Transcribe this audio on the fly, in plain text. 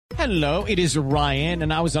Hello, it is Ryan,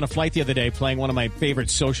 and I was on a flight the other day playing one of my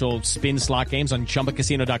favorite social spin slot games on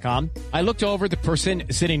ChumbaCasino.com. I looked over at the person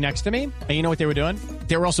sitting next to me, and you know what they were doing?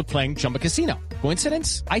 They were also playing Chumba Casino.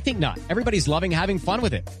 Coincidence? I think not. Everybody's loving having fun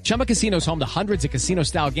with it. Chumba Casino is home to hundreds of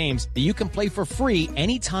casino-style games that you can play for free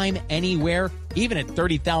anytime, anywhere, even at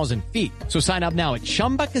 30,000 feet. So sign up now at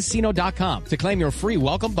ChumbaCasino.com to claim your free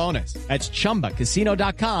welcome bonus. That's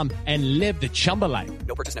ChumbaCasino.com and live the Chumba life.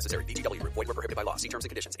 No purchase necessary. VGW. Void where prohibited by law. See terms and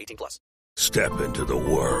conditions. 18+. Step into the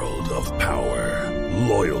world of power,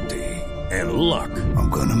 loyalty, and luck. I'm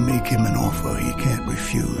gonna make him an offer he can't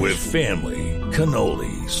refuse. With family,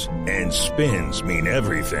 cannolis, and spins mean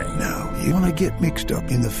everything. Now, you wanna get mixed up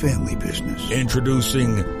in the family business.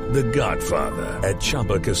 Introducing The Godfather at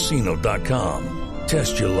ChumbaCasino.com.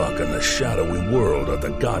 Test your luck in the shadowy world of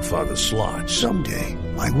The Godfather slot. Someday,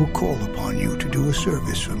 I will call upon you to do a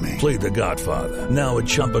service for me. Play The Godfather now at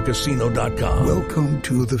ChumbaCasino.com. Welcome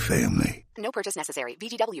to the family. No purchase necessary.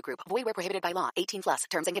 VGW Group. Void where prohibited by law. 18+.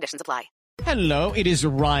 Terms and conditions apply. Hello, it is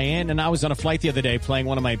Ryan, and I was on a flight the other day playing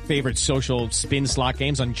one of my favorite social spin slot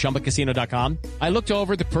games on ChumbaCasino.com. I looked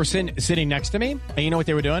over at the person sitting next to me, and you know what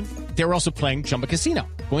they were doing? They were also playing Chumba Casino.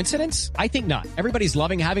 Coincidence? I think not. Everybody's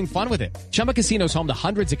loving having fun with it. Chumba Casino is home to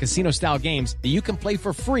hundreds of casino-style games that you can play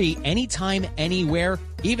for free anytime, anywhere,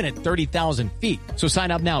 even at 30,000 feet. So sign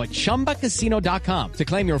up now at ChumbaCasino.com to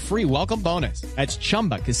claim your free welcome bonus. That's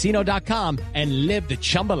ChumbaCasino.com and live the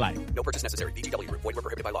Chumba life. No purchase necessary. VGW. Void where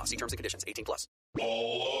prohibited by law. See terms and conditions. 18+.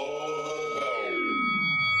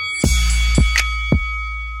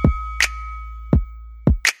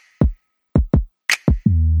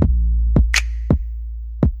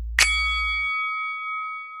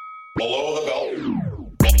 Below the belt.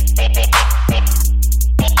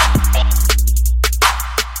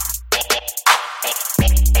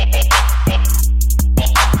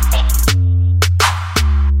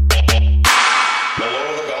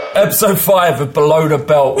 Episode 5 of Below the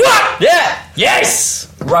Belt. What? Yeah!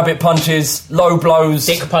 Yes! Rabbit punches, low blows.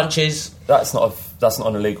 Dick punches. That's not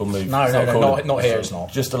an illegal move. No, not here. It's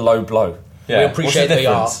not. Just a low blow. Yeah. We appreciate the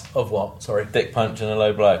art of what? Sorry, dick punch and a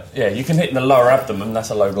low blow. Yeah, you can hit in the lower abdomen.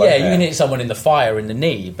 That's a low blow. Yeah, you can hit someone in the thigh or in the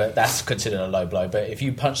knee, but that's considered a low blow. But if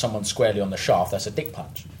you punch someone squarely on the shaft, that's a dick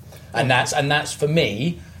punch. And that's for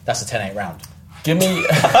me. That's a 10-8 round. Give me.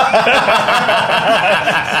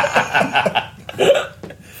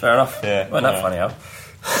 Fair enough. Yeah. Wasn't that funny, Al?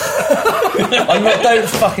 Don't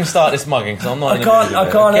fucking start this mugging because I'm not. I can't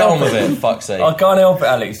get help on with it. Fuck's sake. I can't help it,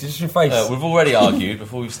 Alex. It's just your face. We've already argued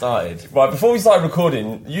before we started. Right, before we started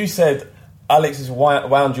recording, you said Alex has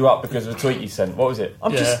wound you up because of a tweet you sent. What was it?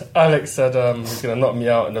 Alex said he's going to knock me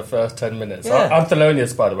out in the first 10 minutes. Yeah. I'm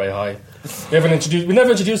Thelonious, by the way. Hi. We never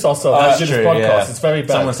introduced ourselves. That's this true, podcast. Yeah. It's very bad.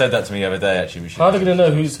 Someone said that to me the other day. Actually, how are they going to know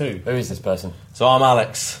who's who? Who is this person? So I'm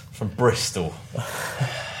Alex from Bristol.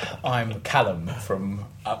 I'm Callum from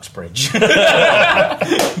Uxbridge.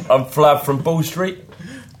 I'm Flav from Ball Street.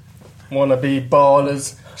 Wanna be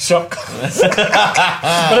ballers. Shock.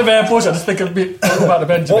 Whenever I push, I just think about the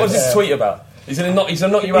Benjamin. What was his tweet about? He's going to knock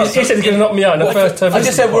you out. He said he's going to knock me out in the first 10 minutes. I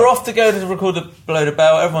just said we're off to go to record the Below the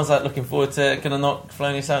Belt. Everyone's like looking forward to it. Going to knock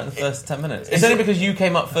Thelonious out in the first 10 minutes. It's only because you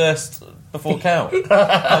came up first before Cal.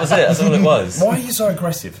 That was it. That's all it was. Why are you so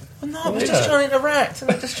aggressive? Well, no, we're just trying to interact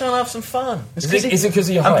and just trying to have some fun. Is it because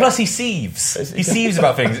of your height? And plus he sieves. He sieves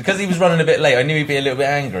about things. Because he was running a bit late, I knew he'd be a little bit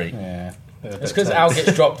angry. Yeah. It's because Al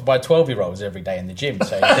gets dropped by 12-year-olds every day in the gym.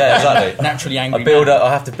 So yeah, exactly. Naturally angry. I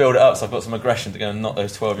have to build it up, so I've got some aggression to go and knock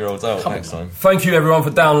those 12-year-olds out next time. Thank you, everyone, for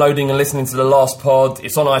downloading and listening to the last pod.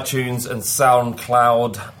 It's on iTunes and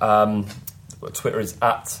SoundCloud. Twitter is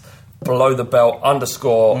at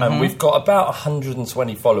 @BelowTheBelt_, and we've got about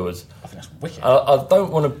 120 followers. I think that's wicked. I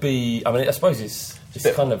don't want to be. I mean, I suppose it's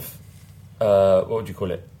kind of. What would you call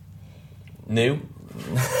it? New.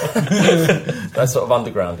 That's sort of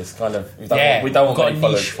underground. It's kind of we don't want a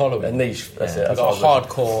niche following. A niche. That's it. We've got a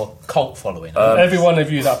hardcore cult following. Every one of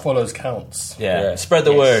you that follows counts. Yeah. Spread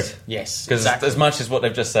the word. Yes, because exactly. as much as what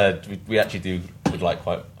they've just said, we actually would like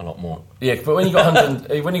quite a lot more. Yeah, but when you got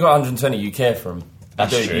 120, you care for them.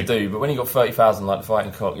 That's true. You do, but when you got 30,000 like the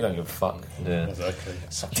Fighting Cock, you don't give a fuck. Yeah, exactly.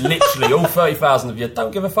 Literally, all 30,000 of you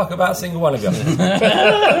don't give a fuck about a single one of you.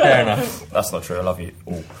 Fair enough. That's not true. I love you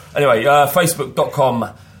all. Anyway,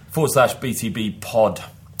 Facebook.com/BTB pod.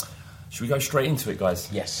 Should we go straight into it, guys?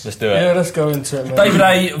 Yes, let's do it. Yeah, let's go into it, man. David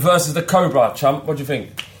A versus the Cobra, chump. What do you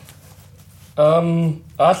think? I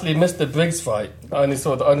actually missed the Briggs fight. I only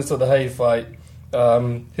saw the Hay fight.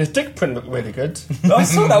 His dick print looked really good. I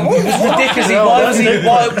saw that. What was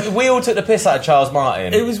Ridiculous. We all took the piss out of Charles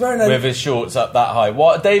Martin. He was wearing with his shorts up that high.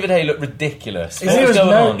 David Hay looked ridiculous. What was He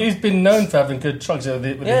going on? He's been known for having good chugs with the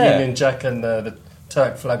Union Jack and the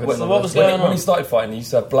Turk flag. What was going on? When he started fighting, he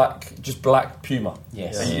used to have black Puma.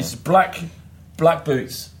 Yes. He used to black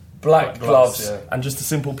boots, black gloves, and just a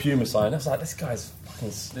simple Puma sign. I was like, this guy's fucking.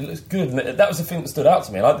 It looks good. And that was the thing that stood out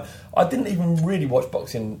to me. And I didn't even really watch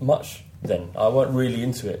boxing much then. I weren't really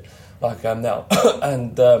into it like I am now.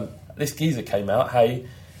 And this geezer came out. Hey,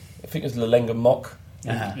 I think it was Lalenga Mock.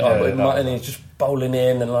 And he's just bowling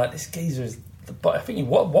in, and like this geezer is. I think he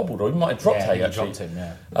wobbled, or he might have dropped Hay. Actually, dropped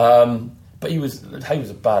him. But Hay was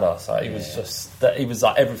a badass. Like, he was just that. He was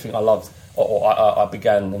like everything I loved. Or I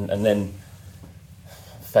began and then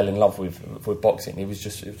fell in love with boxing. It was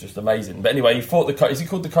just amazing. But anyway, he fought the Cobra. Is he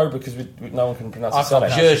called the Cobra because no one can pronounce his surname?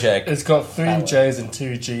 Jurjek. It's got 3 J's and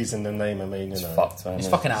 2 G's in the name. I mean, it's fucked, man. It's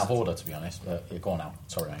fucking out of order, to be honest. But you're gone out.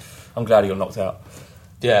 Sorry, mate. I'm glad he got knocked out.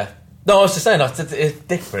 Yeah. No, I was just saying, it's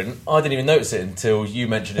different. I didn't even notice it until you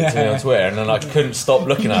mentioned it to me on Twitter, and then I couldn't stop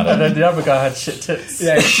looking at it. And then the other guy had shit tits.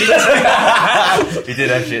 Yeah, he did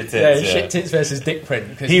have shit tits. Yeah, shit tits versus dick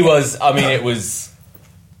print. He was. I mean, it was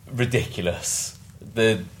ridiculous.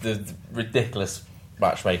 The ridiculous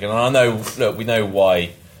matchmaking, and I know. Look, we know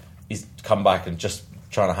why he's come back and just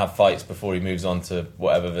trying to have fights before he moves on to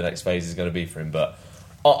whatever the next phase is going to be for him, but.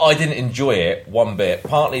 I didn't enjoy it one bit.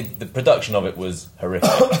 Partly the production of it was horrific.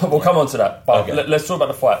 We'll come on to that. But let's talk about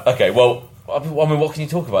the fight. Okay, well, I mean, what can you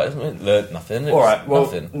talk about? Learned nothing. All right, well,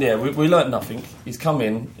 nothing. Yeah, we learnt nothing. He's come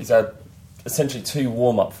in. He's had essentially 2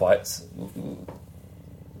 warm-up fights.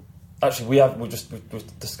 Actually,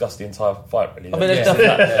 we've discussed the entire fight. Really. I mean,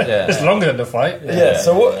 It's longer than the fight. Yeah.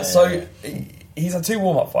 So he's had 2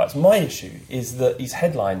 warm-up fights. My issue is that he's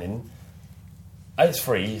headlining. It's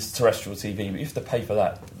free, it's terrestrial TV, but you have to pay for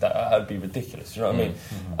that. That would be ridiculous, do you know what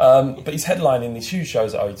I mean? But he's headlining these huge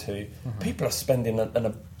shows at O2. Mm-hmm. People are spending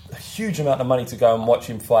a huge amount of money to go and watch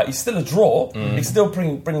him fight. He's still a draw. He's still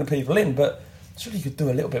bringing the people in, but surely you could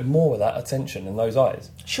do a little bit more with that attention and those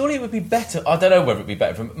eyes. Surely it would be better. I don't know whether it would be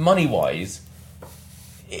better for him. Money-wise,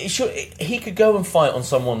 he could go and fight on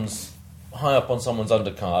high up on someone's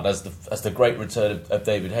undercard as the great return of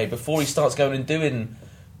David Hay before he starts going and doing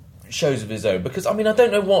shows of his own, because I mean I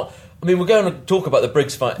don't know what we're going to talk about the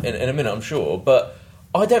Briggs fight in a minute, I'm sure, but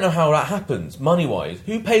I don't know how that happens money wise.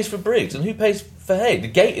 Who pays for Briggs and who pays for Hay? The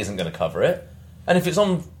gate isn't going to cover it, and if it's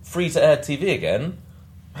on free to air TV again,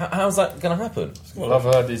 how's that going to happen? Well, I've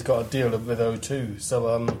heard he's got a deal with O2, so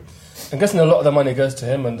I'm guessing a lot of the money goes to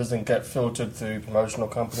him and doesn't get filtered through promotional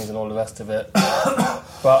companies and all the rest of it.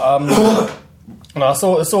 But I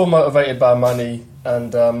saw motivated by money,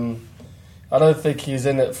 and I don't think he's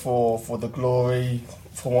in it for the glory,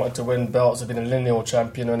 for wanting to win belts, or being a lineal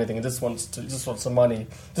champion or anything. He just wants some money,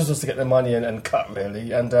 just wants to get the money and cut,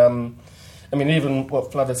 really. And I mean, even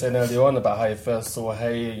what Flav was saying earlier on about how he first saw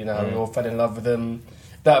Hay, how we all fell in love with him,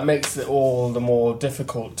 that makes it all the more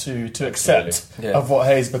difficult to accept of what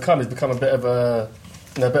Hay's become. He's become a bit of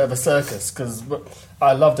a circus, because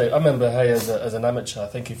I loved it. I remember Hay as an amateur. I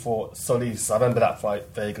think he fought Solis. I remember that fight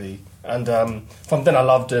vaguely. And from then I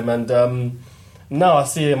loved him, and now I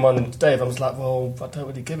see him on Dave, I'm just like, well, I don't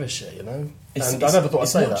really give a shit, I never thought I'd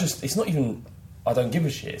say that. It's not even I don't give a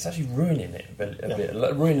shit, it's actually ruining it a bit,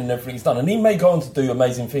 like, ruining everything he's done. And he may go on to do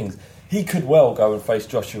amazing things. He could well go and face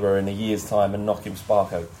Joshua in a year's time and knock him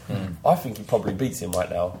Sparko. I think he probably beats him right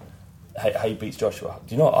now. Hay beats Joshua.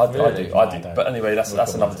 Do you know what? I do. But anyway, that's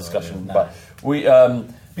another discussion. No. But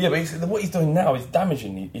what he's doing now is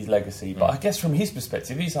damaging his legacy. But I guess from his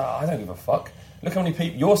perspective, he's like, I don't give a fuck. Look how many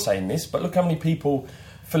people, you're saying this, but look how many people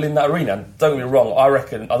fill in that arena. And don't get me wrong, I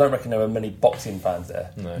don't reckon there were many boxing fans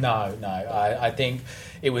there. No. I think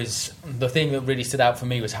it was, the thing that really stood out for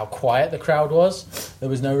me was how quiet the crowd was. There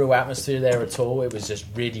was no real atmosphere there at all. It was just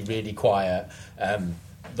really, really quiet.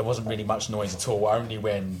 There wasn't really much noise at all, only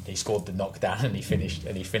when he scored the knockdown and he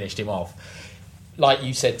finished him off. Like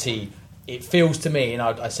you said, T, it feels to me, and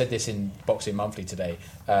I said this in Boxing Monthly today,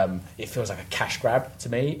 it feels like a cash grab to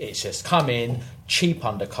me. It's just come in, cheap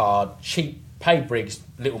undercard, pay Briggs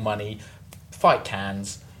little money, fight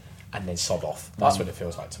cans, and then sod off. That's what it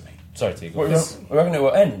feels like to me. Sorry, T. We reckon it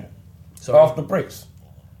will end after Briggs.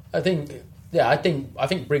 I think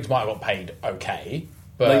Briggs might have got paid okay.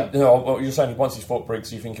 But you're saying once he's fought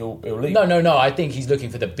Briggs, you think he'll leave? No. I think he's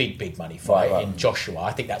looking for the big money fight in Joshua.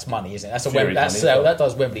 I think that's money, isn't it? That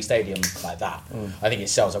does Wembley Stadium like that. I think it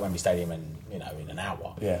sells at Wembley Stadium in an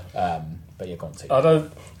hour. Yeah. But you're going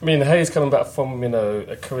to. Hayes coming back from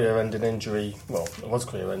a career-ending injury. Well, it was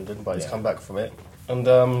career-ending, but he's come back from it. And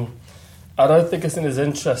I don't think it's in his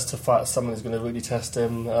interest to fight someone who's going to really test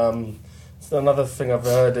him. So another thing I've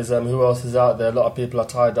heard is who else is out there? A lot of people are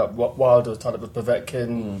tied up. Wilder was tied up with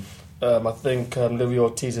Povetkin. I think Louis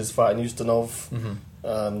Ortiz is fighting Ustinov.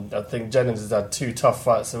 I think Jennings has had 2 tough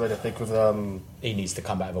fights already. I think with he needs to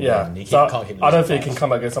come back with a win. He so can't keep I don't think he can come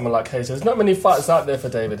back against someone like Hayes. There's not many fights out there for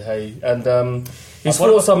David Hay, and he's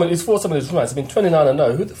fought someone who's ranked. He's been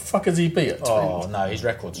 29-0. Who the fuck has he beat at 20? Oh no, his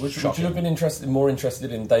record's Would shocking. you have been more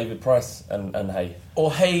interested in David Price and Hay?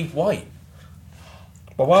 Or Hay White?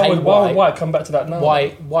 But why would White come back to that now? Why?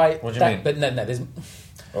 What do you mean? But no. There's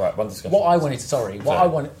All right, one discussion. what I wanted. I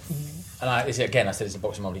wanted, and I said it's a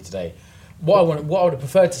boxing multi today. What I would have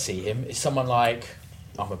preferred to see him is someone like,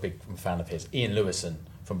 I'm a big fan of his, Ian Lewison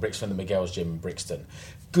from Brixton, the Miguel's gym in Brixton.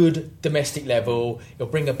 Good domestic level. He'll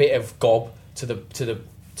bring a bit of gob to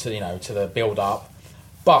the build up,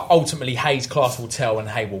 but ultimately Hay's class will tell and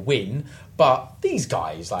Hay will win. But these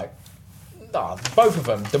guys, both of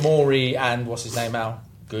them, Damori and what's his name now?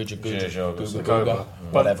 Guga,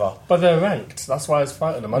 whatever. But they're ranked. That's why I was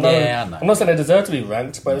fighting them. I know. I'm not saying they deserve to be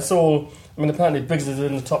ranked, but it's all. I mean, apparently Briggs is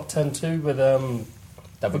in the top 10 too. With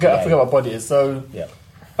I forget what body it is. So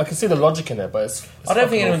I can see the logic in it, but it's I don't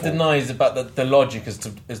think anyone denies about the logic as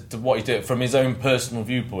to what he's doing from his own personal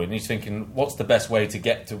viewpoint. He's thinking, what's the best way to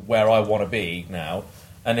get to where I want to be now?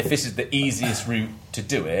 And if this is the easiest route to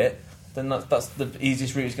do it, then that's the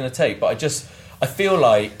easiest route he's going to take. But I feel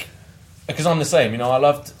like, because I'm the same, I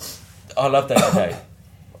loved David Hay.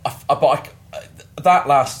 That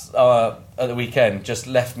last at the weekend just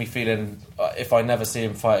left me feeling if I never see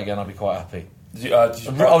him fight again, I'll be quite happy. I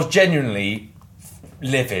was genuinely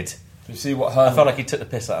livid. Did you see what Hearn... I felt like he took the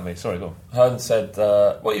piss out of me. Sorry, go on. Hearn said,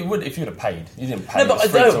 well, you would if you'd have paid. You didn't pay. No, but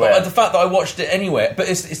the fact that I watched it anyway, but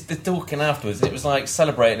it's the talking afterwards. It was like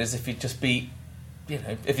celebrating as if he just beat...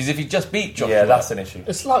 if he just beat Joshua. Yeah, that's an issue.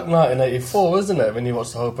 It's like 1984, isn't it, when you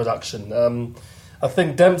watch the whole production? I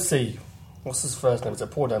think Dempsey... What's his first name? Is it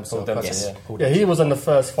Paul Dempsey? Paul Dempsey, yeah, he was in the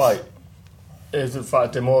first fight. It was a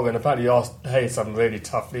fight at Demore, and apparently he asked Hayes some really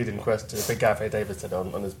tough leading questions. I think Gav Davis said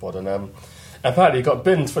on his pod. And apparently he got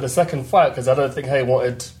binned for the second fight because I don't think Hay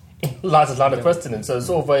wanted lads to line of questioning. So it's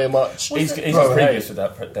all very much... He's previous with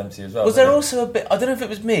that Dempsey as well. Was there also a bit... I don't know if it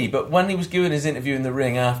was me, but when he was giving his interview in the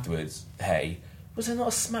ring afterwards, Hay, was there not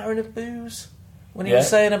a smattering of boos? When he was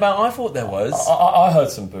saying about... I thought there was. I heard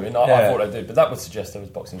some booing. I thought I did. But that would suggest there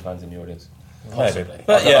was boxing fans in the audience. Possibly.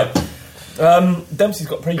 Maybe. But Dempsey's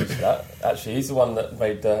got previous to that, actually. He's the one that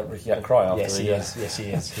made Ricky Hatton cry after. Yes, he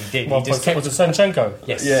is. He did. Was it Senchenko?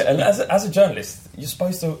 Yes. Yeah, and as a journalist, you're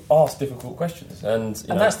supposed to ask difficult questions. And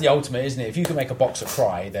that's the ultimate, isn't it? If you can make a boxer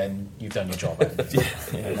cry, then you've done your job.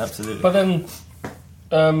 Yeah, absolutely. But then,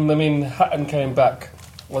 Hatton came back.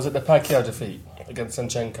 Was it the Pacquiao defeat against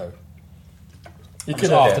Senchenko? He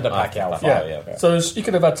could have after the Pacquiao fight. Yeah. So you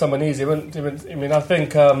could have had someone easy. I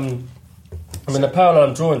think. The parallel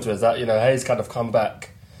I'm drawing to is that Hayes kind of come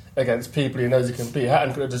back against people he knows he can beat.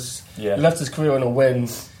 Hatton could have just left his career on a win,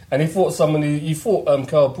 and he fought someone. He fought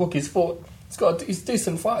Carl Brook. He's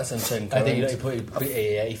decent fighter, Senchenko. I think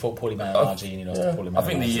he fought Paulie Malignaggi and he lost to Paulie Malignaggi. I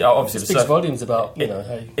think obviously it speaks volumes about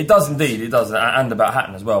Hay. It does indeed, it does, and about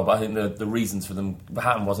Hatton as well. But I think the reasons for them,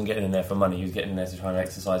 Hatton wasn't getting in there for money. He was getting in there to try and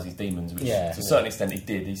exercise his demons, which to a certain extent he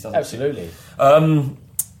did. Absolutely.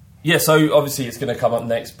 So obviously it's going to come up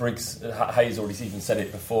next. Briggs, Hayes already even said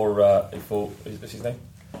it before. What's his name?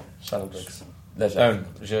 Shannon Briggs. Before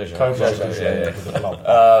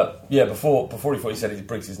he fought, he said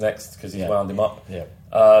Briggs is next because he's wound him up. Yeah.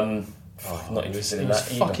 Not interested in that. It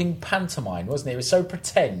was fucking pantomime, wasn't it? It was so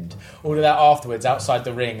pretend. All of that afterwards, outside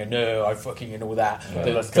the ring, and and all that. Yeah, but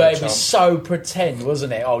it was so pretend,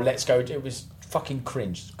 wasn't it? Oh, let's go. It was fucking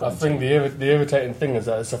cringe. I think the irritating thing is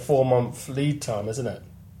that it's a 4-month lead time, isn't it?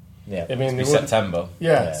 Yeah. It's September.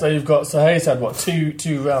 Yeah. So you've got Hayes had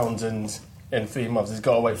two rounds in 3 months. He's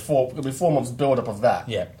got to wait 4 months build up of that.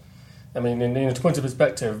 Yeah. To put into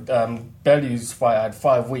perspective, Belliew's fight had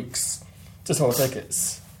 5 weeks to sell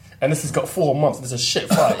tickets, and this has got 4 months. It's a shit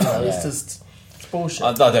fight. It's bullshit.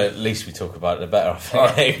 At least we talk about it, the better.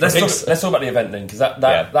 Right, let's talk about the event then, because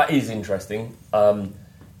that is interesting.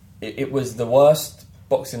 It was the worst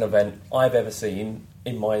boxing event I've ever seen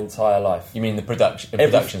in my entire life. You mean the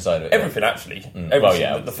production side of it? Everything, actually.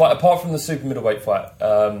 Everything. The fight, apart from the super middleweight fight,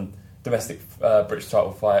 domestic British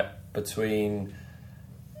title fight between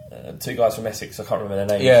 2 guys from Essex. I can't remember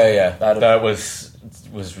their names. Yeah. That was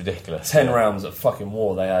ridiculous. 10 rounds of fucking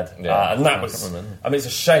war they had, and that was. It's a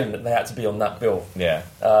shame that they had to be on that bill. Yeah.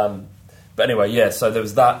 But anyway, so there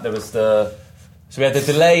was that. There was the So we had the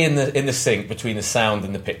delay in the sync between the sound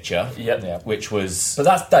and the picture. Yep. Which was... But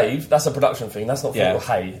that's Dave. That's a production thing. That's not for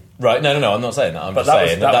Hay. Right. No. I'm not saying that. I'm But just that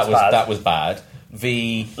saying was that was bad.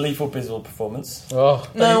 The Lethal Bizzle performance. Oh,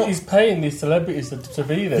 no. He's paying these celebrities to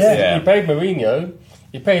be there. Yeah. He paid Mourinho.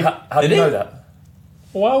 He paid... How do you know that?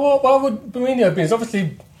 Why would Mourinho be? It's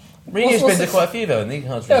obviously... Mourinho's been to quite a few, though, in the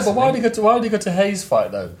cards Yeah, recently. but why did he go to Hayes'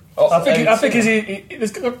 fight, though? I think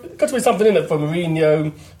there's got to be something in it for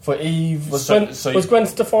Mourinho, for Eve. Was Gwen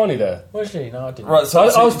Stefani there? Was she? No, I didn't. Right, so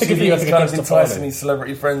I was thinking he was kind of Gwen enticing Stefani. these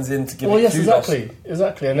celebrity friends in to give Well, it yes, kudos.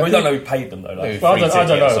 exactly. And We don't know who paid them, though. Like. Well, I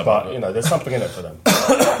don't or know, something. but, there's something in it for them.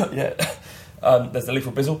 Yeah. There's the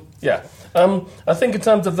Lethal Bizzle. Yeah. I think in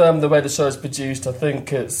terms of the way the show is produced, I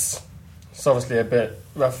think it's obviously a bit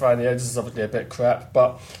rough around the edges, it's obviously a bit crap,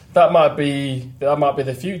 but that might be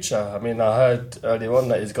the future. I mean, I heard earlier on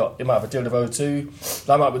that he might have a deal with O2.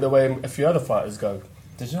 That might be the way a few other fighters go.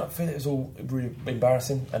 Did you not feel it was all really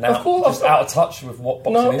embarrassing and Of course. out of touch with what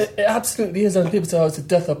boxing is? It absolutely is. And people say, it's the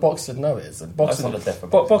death of boxing. No, it isn't. That's not the death of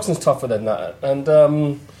boxing. Boxing's tougher than that.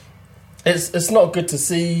 And it's not good to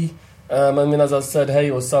see. I mean, as I said,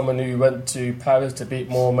 Hay was someone who went to Paris to beat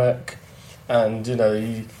Mormek.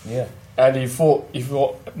 And, he fought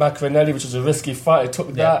Macaronelli, which was a risky fight. He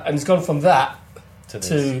took that, and he's gone from that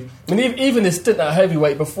to I mean, even his stint at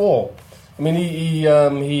heavyweight before. I mean,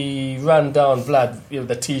 he ran down Vlad with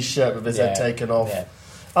the T-shirt with his head taken off. Yeah.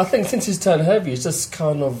 I think since he's turned heavy, he's just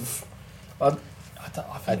kind of.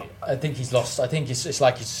 I think he's lost. I think it's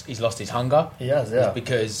like he's lost his hunger. He has, yeah.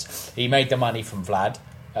 Because he made the money from Vlad.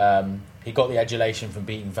 He got the adulation from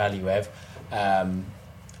beating Valuev.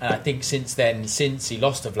 And I think since he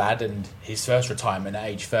lost to Vlad and his first retirement at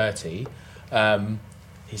age 30,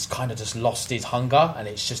 he's kind of just lost his hunger, and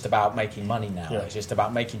it's just about making money now. Yeah. It's just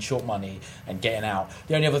about making short money and getting out.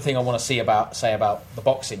 The only other thing I want to say about the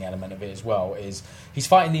boxing element of it as well is he's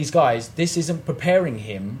fighting these guys. This isn't preparing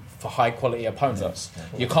him for high-quality opponents.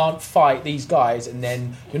 Yeah. You can't fight these guys and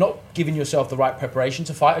then you're not giving yourself the right preparation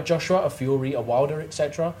to fight a Joshua, a Fury, a Wilder,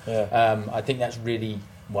 etc. Yeah. I think that's really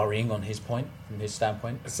worrying on his point, from his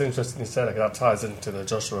standpoint. It's interesting you say that ties into the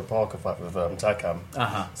Joshua Parker fight with Takam.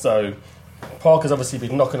 So Parker's obviously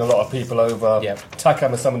been knocking a lot of people over. Yep.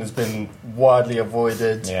 Takam is someone who's been widely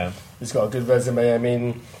avoided. Yeah. He's got a good resume. I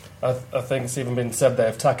mean, I think it's even been said that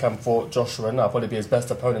if Takam fought Joshua now, probably be his best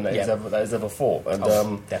opponent that he's ever fought. And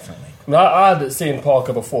definitely. I mean, I hadn't seen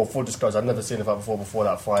Parker before, full disclosure. I'd never seen him fight before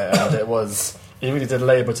that fight, and he really did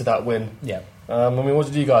labour to that win. Yeah. I mean, what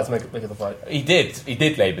did you guys make of the fight? He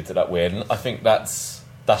did labour to that win. I think that's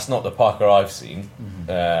not the Parker I've seen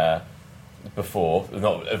before.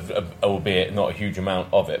 Not, albeit not a huge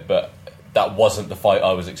amount of it, but that wasn't the fight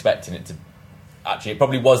I was expecting it to. Actually, it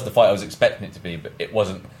probably was the fight I was expecting it to be, but it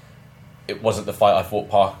wasn't. It wasn't the fight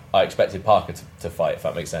I expected Parker to fight. If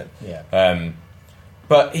that makes sense. Yeah.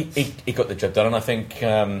 But he got the job done, and I think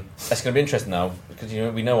that's going to be interesting now because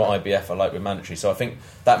we know what IBF are like with mandatory. So I think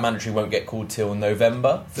that mandatory won't get called till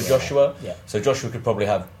November for Joshua. Yeah. So Joshua could probably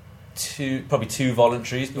have two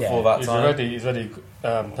voluntaries before that time. He's already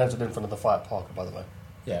penciled in for another fight at Parker, by the way.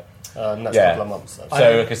 Yeah. Next couple of months. So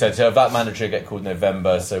like I said, so that mandatory will get called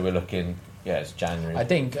November. So we're looking. Yeah, it's January. I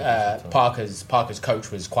think Parker's coach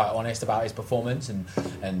was quite honest about his performance,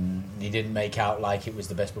 and he didn't make out like it was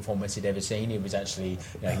the best performance he'd ever seen. He was actually,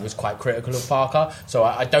 he was quite critical of Parker. So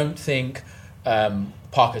I don't think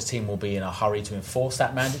Parker's team will be in a hurry to enforce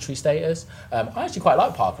that mandatory status. I actually quite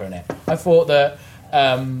like Parker in it. I thought that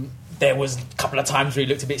there was a couple of times where he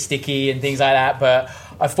looked a bit sticky and things like that, but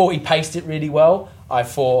I thought he paced it really well. I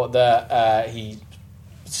thought that he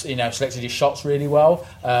selected his shots really well.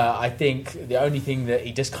 I think the only thing that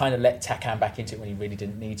he just kind of let Takam back into it when he really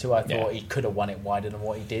didn't need to. I thought he could have won it wider than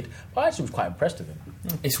what he did. But I actually was quite impressed with him.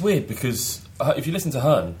 It's weird because if you listen to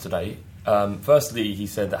Hearn today, firstly he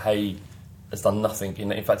said that Hay has done nothing.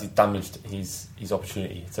 In fact, he's damaged his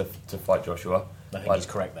opportunity to fight Joshua. I think he's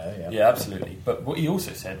correct there. Yeah. Yeah, absolutely. But what he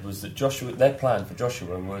also said was that their plan for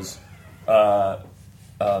Joshua was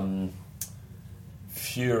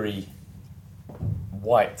Fury,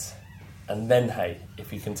 White, and then Hay if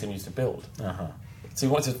he continues to build. So he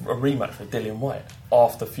wanted a rematch with Dillian White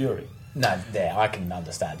after Fury. No, I can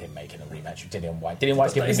understand him making a rematch with Dillian White. Dillian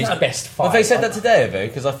White's giving him his best fight. Have they said that today, though?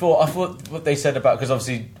 Because I thought what they said about, because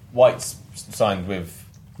obviously White's signed with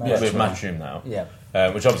Matchroom now,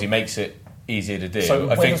 which obviously makes it easier to do. So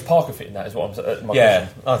where does Parker fit in that? Is what I'm my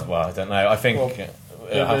question. Well, I don't know. I think.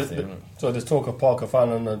 So there's talk of Parker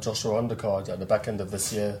fighting a Joshua undercard at the back end of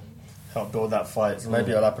this year. Help build that fight. So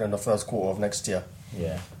maybe it'll happen in the first quarter of next year.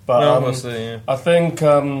 Yeah, but we'll see, I think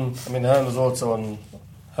Hearn was also on.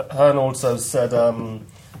 Hearn also said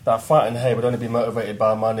that fighting Hay would only be motivated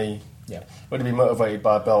by money. Yeah. Would be motivated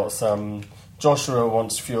by belts. Joshua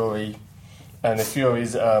wants Fury, and if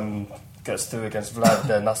Fury's gets through against Vlad,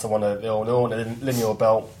 then that's the one that they all want a lineal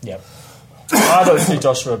belt. Yeah. I don't see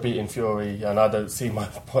Joshua beating Fury, and I don't see my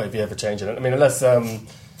point of view ever changing it. I mean, unless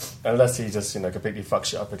he just completely fucks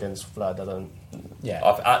shit up against Vlad, I don't.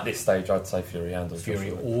 Yeah. At this stage, I'd say Fury handles Fury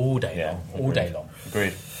Joshua. all day long. All day long.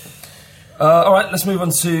 Agreed. All right, let's move on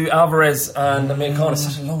to Alvarez and Amir Khan. It's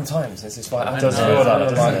such a long time since this fight. Does feel like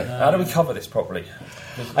that, doesn't it? How do we cover this properly?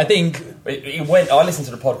 I think I listened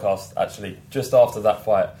to the podcast actually just after that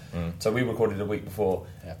fight. So we recorded a week before.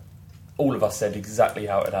 Yeah. All of us said exactly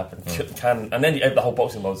how it happened. And then the whole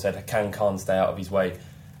boxing world said, can Khan stay out of his way?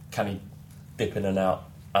 Can he dip in and out?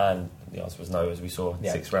 And the answer was no, as we saw in the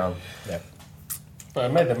 6th round. Yeah. But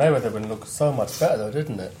it made the Mayweather win look so much better, though,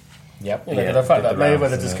 didn't it? Yep. The fact that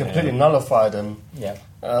Mayweather just completely nullified him. Yeah.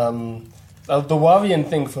 The worrying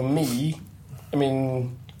thing for me, I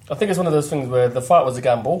mean, I think it's one of those things where the fight was a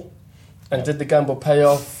gamble, and did the gamble pay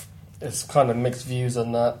off? It's kind of mixed views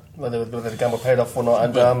on that, whether the gamble paid off or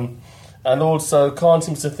not. And also, Khan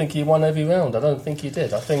seems to think he won every round. I don't think he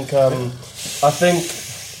did. I think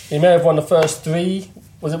he may have won the first 3.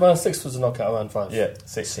 Was it round 6 was a knockout, round 5? Yeah,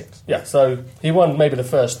 6. Yeah, so he won maybe the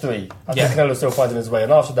first 3. I think Canelo was still finding his way.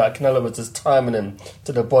 And after that, Canelo was just timing him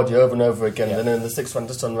to the body over and over again. And then in the 6th round,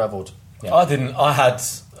 just unravelled. Yeah. I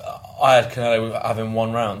had Canelo having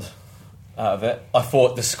 1 round out of it. I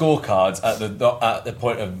thought the scorecards at the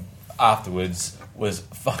point of afterwards was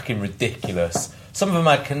fucking ridiculous. Some of them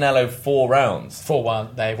had Canelo 4 rounds.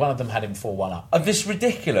 4-1. One of them had him 4-1 up. This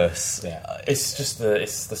ridiculous. Yeah. It's just the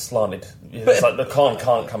slanted. It's like the Khan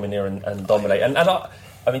can't come in here and dominate. And I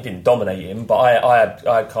mean, didn't dominate him, but I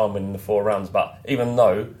had Khan winning the 4 rounds. But even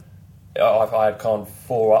though I had Khan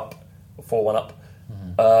 4-1 up,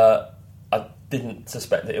 I didn't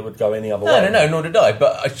suspect that it would go any other way. No, nor did I.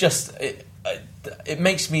 But it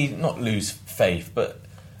makes me not lose faith, but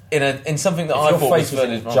in something that I thought was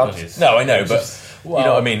judges. No, I know, but you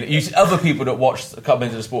know what I mean. Other people that come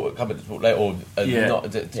into the sport late, or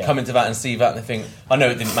come into that and see that, and they think, I know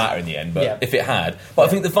it didn't matter in the end, but if it had, but I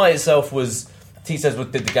think the fight itself was. T says,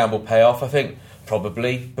 did the gamble pay off? I think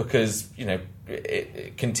probably, because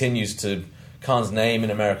it continues to, Khan's name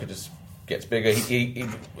in America just gets bigger.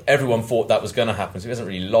 Everyone thought that was going to happen, so he hasn't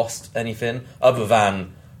really lost anything other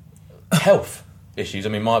than health issues. I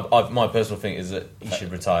mean, my personal thing is that he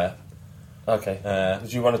should retire. Okay.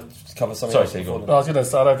 Did you want to cover something else? I was going to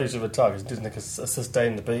say, I don't think he should retire because he didn't make a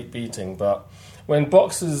sustained beating. But when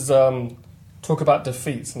boxers talk about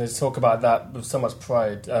defeats and they talk about that with so much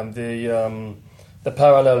pride, the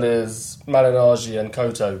parallel is Malignaggi and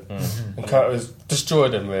Cotto. Mm-hmm. And Cotto has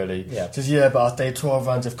destroyed him, really. Yeah. Says, but I stayed 12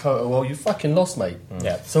 rounds of Cotto. Well, you fucking lost, mate.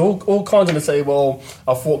 Yeah. So all kinds of say, well,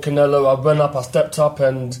 I fought Canelo, I ran up, I stepped up,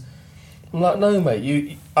 and I'm like, no, mate.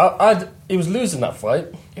 He was losing that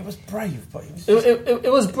fight. It was brave, but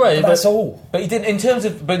it was brave. But that's all. But he didn't. In terms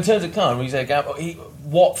of Khan, when you say gamble,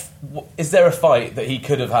 what is there a fight that he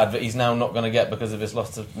could have had that he's now not going to get because of his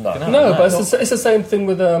loss to Canelo? No, but it's the same thing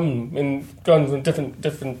with in going from a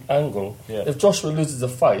different angle. Yeah. If Joshua loses a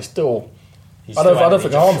fight, I don't think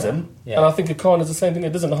it harms him, and I think Khan is the same thing.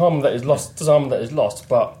 It doesn't harm him that he's lost. It doesn't harm him that he's lost,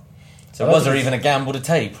 but. So was there even a gamble to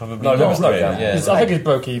take? Probably no, there was no gamble. Yeah. I think he's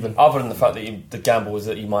broke even. Other than the fact that the gamble was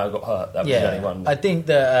that he might have got hurt. That was the only one. I think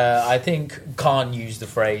that I think Khan used the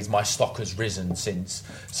phrase "my stock has risen since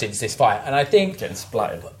this fight," and I think getting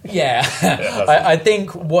splattered. Yeah, I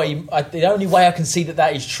think the only way I can see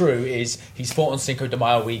that is true is he's fought on Cinco de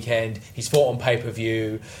Mayo weekend. He's fought on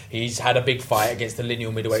pay-per-view. He's had a big fight against the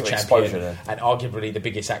lineal middleweight champion and arguably the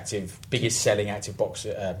biggest selling active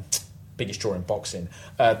boxer. Biggest draw in boxing.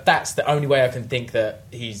 That's the only way I can think that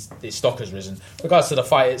his stock has risen. With regards to the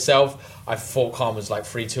fight itself, I thought Khan was like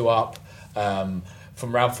 3-2 up.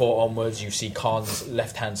 From round 4 onwards, you see Khan's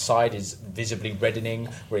left-hand side is visibly reddening,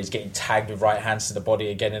 where he's getting tagged with right hands to the body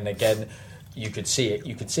again and again. You could see it.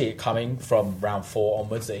 You could see it coming from round 4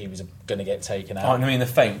 onwards that he was going to get taken out. I mean, the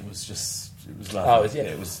feint was just. It was like.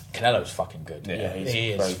 It was. Canelo's fucking good. Yeah,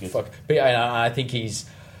 he is. Good. But I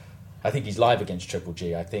think he's live against Triple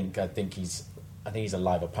G. I think he's a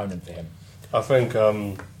live opponent for him. I think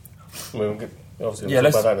we'll obviously talk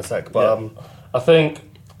about that in a sec. But I think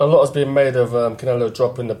a lot has been made of Canelo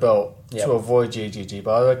dropping the belt to avoid GGG.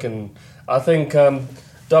 But I think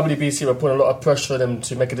WBC were putting a lot of pressure on him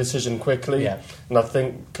to make a decision quickly. Yeah. And I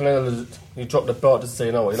think Canelo, he dropped the belt to say,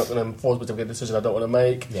 you know what, you're not going to force me to make a decision I don't want to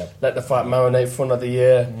make. Yeah. Let the fight marinate for another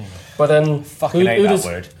year. But then who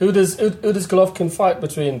does Golovkin fight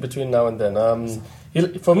between now and then?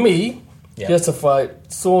 For me, He has to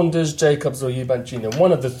fight Saunders, Jacobs, or Eubank Jr.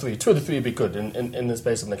 One of the three. Two of the three would be good in the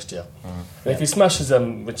space of next year. And if he smashes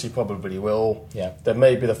them, which he probably will, then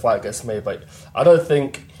maybe the fight gets made. But I don't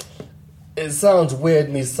think... It sounds weird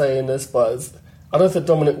me saying this, but I don't think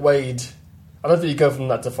Dominic Wade... I don't think you go from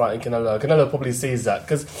that to fighting Canelo. Canelo probably sees that.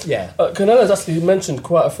 Because Canelo's actually mentioned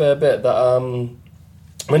quite a fair bit that...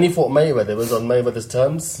 when he fought Mayweather, it was on Mayweather's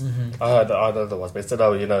terms. I heard otherwise, but he said,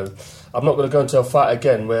 I'm not going to go into a fight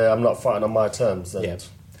again where I'm not fighting on my terms. And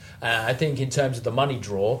I think in terms of the money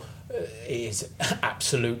draw, is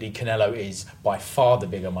absolutely Canelo is by far the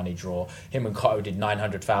bigger money draw. Him and Cotto did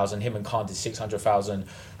 900,000. Him and Khan did 600,000.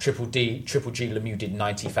 Triple G Lemieux did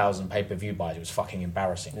 90,000 pay-per-view buys. It was fucking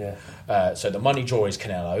embarrassing. So the money draw is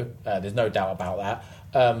Canelo. There's no doubt about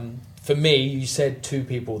that. For me, you said two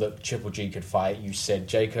people that Triple G could fight. You said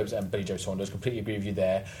Jacobs and Billy Joe Saunders. Completely agree with you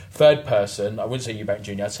there. Third person, I wouldn't say Eubank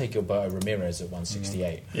Jr. I'd say Gilberto Ramirez at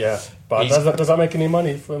 168. Yeah, but does that make any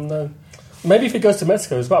money from them? Maybe if he goes to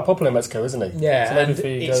Mexico. He's quite popular in Mexico, isn't he? Yeah, so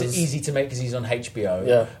maybe and it's easy to make because he's on HBO.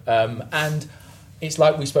 Yeah. And it's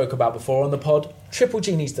like we spoke about before on the pod. Triple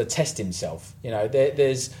G needs to test himself. You know,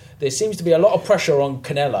 there seems to be a lot of pressure on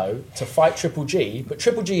Canelo to fight Triple G, but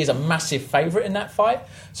Triple G is a massive favourite in that fight.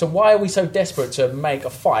 So why are we so desperate to make a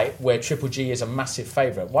fight where Triple G is a massive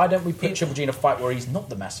favourite? Why don't we put Triple G in a fight where he's not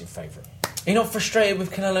the massive favourite? You're not frustrated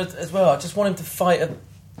with Canelo as well? I just want him to fight a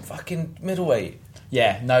fucking middleweight.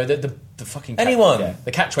 Yeah, no, the fucking... Anyone.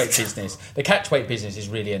 The catchweight business. The catchweight business is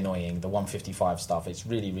really annoying. The 155 stuff, it's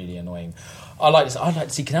really, really annoying. I'd like to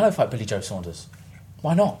see Canelo fight Billy Joe Saunders.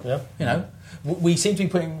 Why not? Yeah. You know, we seem to be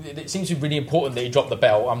putting... It seems to be really important that he dropped the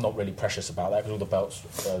belt. I'm not really precious about that because all the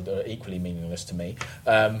belts are equally meaningless to me.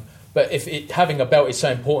 But if having a belt is so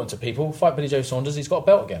important to people, fight Billy Joe Saunders. He's got a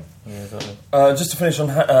belt again. Yeah, exactly. Just to finish on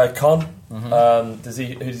Khan, who does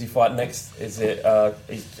he fight next? Is it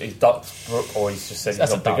he's ducked Brook, or he's just said he's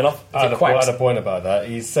not big enough? I had a point about that.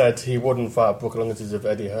 He said he wouldn't fight Brook as long as he's with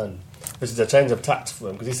Eddie Hearn, which is a change of tact for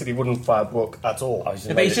him because he said he wouldn't fight Brook at all.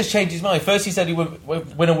 But he's just changed his mind. First he said he would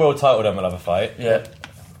win a world title, then we'll have a fight. Yeah.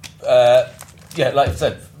 Like I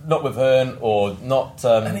said, not with Hearn or not.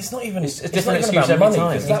 And it's not even. It's a different excuse about every money,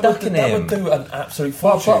 time. He's that ducking that him. would do an absolute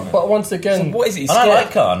fortune. But once again, So what is it? He's scared. I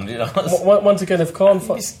like Khan. You know? once again, if Khan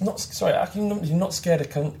How can you're not scared of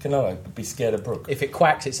Canelo, but be scared of Brook? If it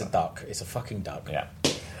quacks, it's a duck. It's a fucking duck. Yeah.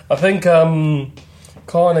 I think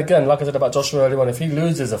Khan, again, like I said about Joshua earlier on, if he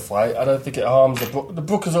loses a fight, I don't think it harms the Brook. The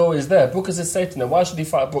Brook is always there. Brook is his safety net. Why should he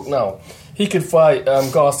fight Brook now? He could fight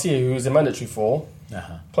Garcia, who's a mandatory for.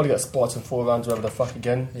 Probably get spotted in 4 rounds, whatever the fuck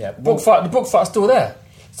again. Yeah, the Brook fight's still there.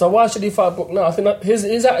 So why should he fight Brook now? I think that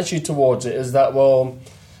his attitude towards it is that, well,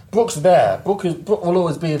 Brook's there. Brook will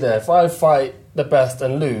always be there. If I fight the best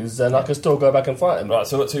and lose, then I can still go back and fight him. Right,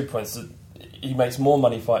 so I've got 2 points. He makes more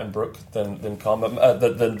money fighting Brook than Khan,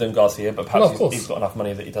 than Garcia, but perhaps he's got enough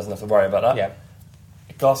money that he doesn't have to worry about that. Yeah.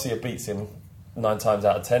 Garcia beats him 9 times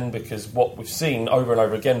out of 10 because what we've seen over and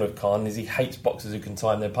over again with Khan is he hates boxers who can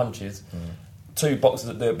time their punches. 2 boxers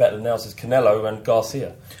that do it better than else is Canelo and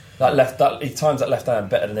Garcia. He times that left hand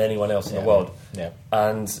better than anyone else in the world. Yeah.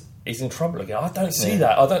 And he's in trouble again. I don't see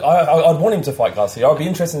that. I'd want him to fight Garcia. I'd be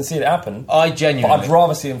interested in seeing it happen. But I'd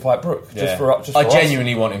rather see him fight Brook. I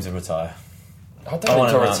genuinely want him to retire. I don't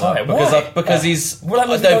want him to retire because he's. Well, that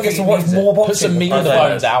means we don't get to watch more boxing. Put some meat on the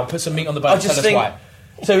bones, Al. Put some meat on the bones. Tell us why.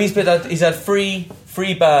 So he's had three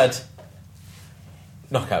bad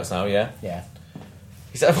knockouts now. Yeah. Yeah.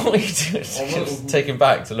 He said, "What are you doing?" Just taken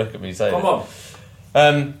back to look at me saying, "Come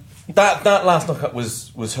on." That last knockout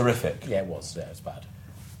was horrific. Yeah, it was. Yeah, it was bad.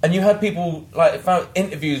 And you had people found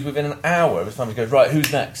interviews within an hour of his time to go, right,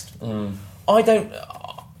 who's next? I don't.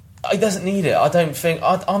 He doesn't need it. I don't think.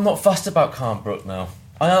 I'm not fussed about Khan Brook now.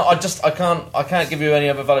 I can't give you any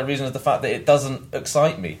other valid reason as the fact that it doesn't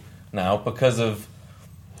excite me now because of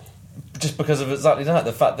exactly that.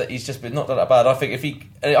 The fact that he's just been knocked out that bad. I think if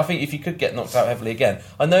he could get knocked out heavily again,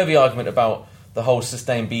 I know the argument about the whole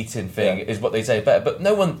sustained beating thing is what they say better, but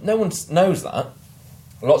no one knows that.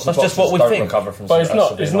 Lots of That's just what we don't think. recover from. But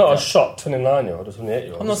he's not a shot 29-year-old or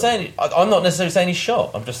 28-year-old. I'm not saying. I'm not necessarily saying he's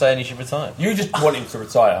shot. I'm just saying he should retire. You just want him to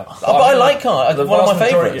retire. But I like Khan. One of my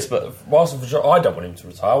favourites. But I don't want him to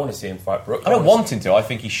retire. I want to see him fight Brook. I don't want him to. I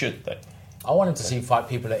think he should, though. I want him to see him fight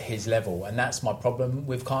people at his level, and that's my problem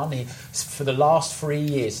with Khan. For the last 3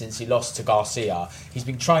 years since he lost to Garcia, he's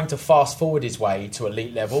been trying to fast forward his way to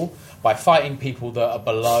elite level by fighting people that are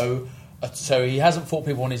below So he hasn't fought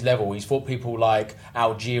people on his level. He's fought people like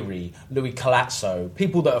Algieri, Louis Collazo,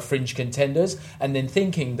 people that are fringe contenders, and then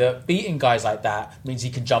thinking that beating guys like that means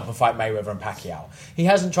he can jump and fight Mayweather and Pacquiao. He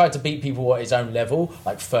hasn't tried to beat people at his own level,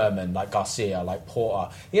 like Furman, like Garcia, like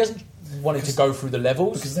Porter. He hasn't wanted to go through the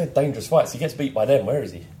levels. Because they're dangerous fights. He gets beat by them. Where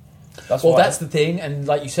is he? That's the thing. And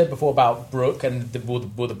like you said before about Brook and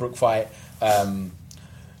will the Brook fight,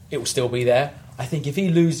 it will still be there. I think if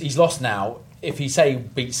he's lost now. If he, say,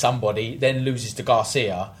 beats somebody, then loses to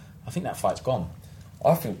Garcia, I think that fight's gone.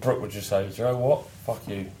 I think Brook would just say, do you know what? Fuck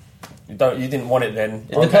you. You didn't want it then.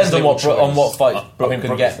 It depends on what fight Brook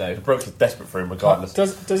can get, though. Brook's desperate for him, regardless.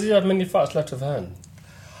 Does he have many fights left of hand?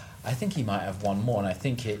 I think he might have one more, and I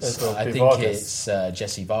think it's Jesse Vargas.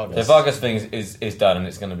 The Vargas thing is done, and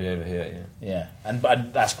it's going to be over here. Yeah, and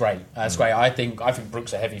that's great. That's great. I think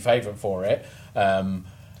Brook's a heavy favourite for it.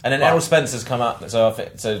 And then Errol Spencer's come out. So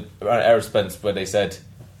around Errol Spence, where they said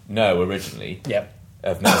no originally,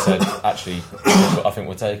 have now said actually, I think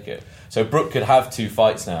we'll take it. So Brook could have 2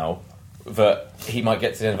 fights now, but he might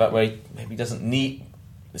get to the end of that where he maybe doesn't need.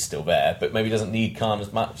 It's still there, but maybe doesn't need Khan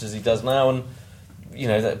as much as he does now, and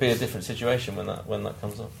that'd be a different situation when that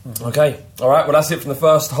comes up. Okay, all right. Well, that's it from the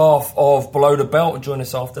first half of Below the Belt. Join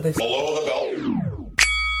us after this. Below the Belt.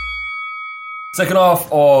 Second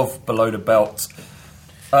half of Below the Belt.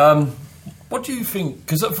 What do you think?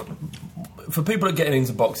 Because for people that are getting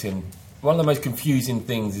into boxing, one of the most confusing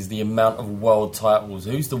things is the amount of world titles.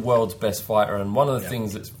 Who's the world's best fighter? And one of the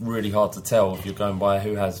things that's really hard to tell if you're going by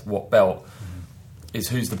who has what belt is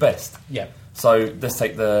who's the best. Yeah. So let's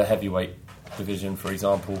take the heavyweight division, for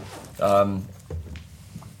example.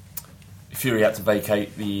 Fury had to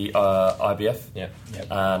vacate the IBF. Yeah.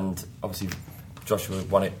 And obviously Joshua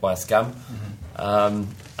won it by a scam.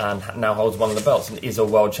 And now holds one of the belts and is a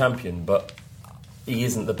world champion, but he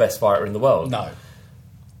isn't the best fighter in the world. No.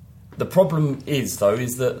 The problem is that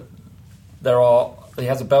he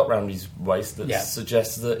has a belt round his waist that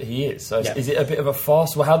suggests that he is. So is it a bit of a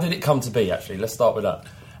farce? Well, how did it come to be, actually? Let's start with that.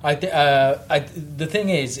 The thing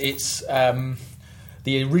is, it's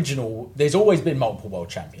the original. There's always been multiple world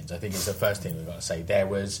champions. I think is the first thing we've got to say. There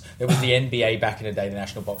was the NBA back in the day, the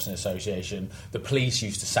National Boxing Association. The police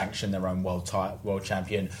used to sanction their own world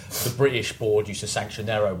champion. The British board used to sanction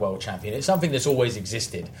their own world champion. It's something that's always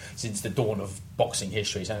existed since the dawn of boxing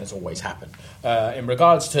history. Something that's always happened. In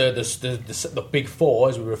regards to the big four,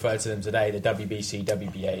 as we refer to them today, the WBC,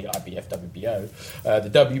 WBA, IBF, WBO. The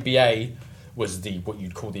WBA was what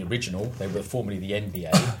you'd call the original. They were formerly the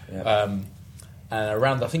NBA.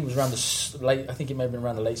 And I think it may have been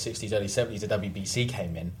around the late 60s, early 70s, the WBC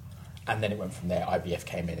came in, and then it went from there. IBF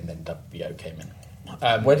came in, and then WBO came in.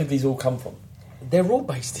 Where did these all come from? They all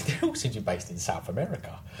seem to be based in South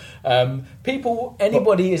America.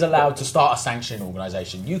 Anybody is allowed to start a sanctioning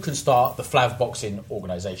organisation. You can start the Flav Boxing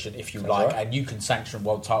organisation if you like, and you can sanction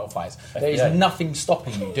world title fights. There is nothing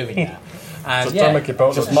stopping you doing that. And just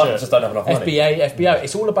don't have enough money. FBO.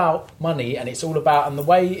 It's all about money, and it's all about, and the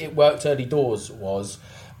way it worked early doors was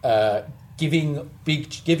giving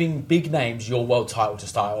big names your world title to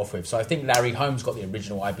start off with. So I think Larry Holmes got the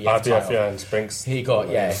original IBF title. Yeah, and Spinks. He got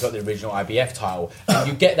the original IBF title. And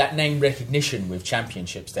you get that name recognition with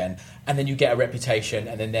championships then, and then you get a reputation,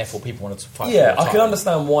 and then therefore people want to fight. Yeah, I can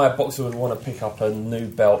understand why a boxer would want to pick up a new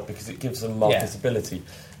belt because it gives them marketability.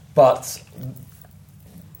 But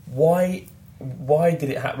why did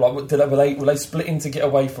it happen? Like, were they splitting to get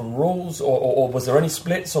away from rules, or was there any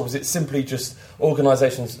splits, or was it simply just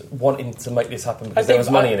organisations wanting to make this happen because there was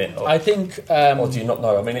money in it? I think, or do you not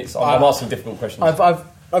know? I mean, I'm asking difficult questions.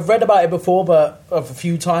 I've read about it before, but a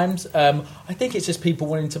few times. I think it's just people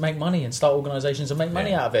wanting to make money and start organisations and make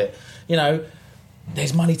money out of it.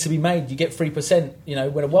 There's money to be made. You get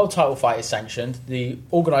 3%. When a world title fight is sanctioned, the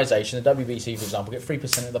organisation, the WBC, for example, get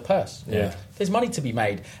 3% of the purse. Yeah. There's money to be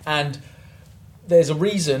made, and there's a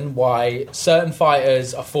reason why certain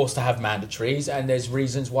fighters are forced to have mandatories, and there's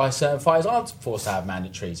reasons why certain fighters aren't forced to have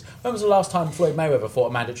mandatories. When was the last time Floyd Mayweather fought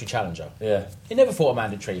a mandatory challenger? Yeah. He never fought a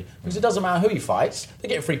mandatory, because it doesn't matter who he fights, they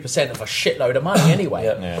get 3% of a shitload of money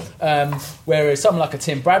anyway. Whereas someone like a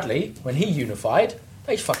Tim Bradley, when he unified,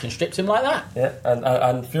 they fucking stripped him like that. Yeah,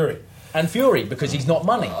 and Fury. And Fury, because he's not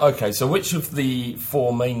money. Okay, so which of the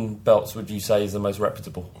 4 main belts would you say is the most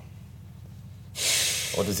reputable?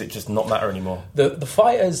 Or does it just not matter anymore? For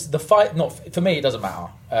me, it doesn't matter.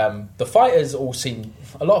 A lot of fighters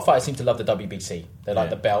seem to love the WBC. They like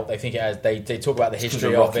the belt. They think it has. They talk about the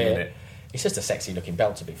history of it. It's just a sexy looking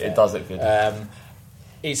belt, to be fair. It does look good.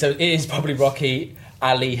 It is probably Rocky.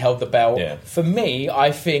 Ali held the belt. Yeah. For me,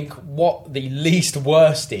 I think what the least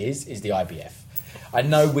worst is the IBF. I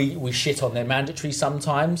know we shit on their mandatory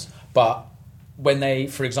sometimes, but when they,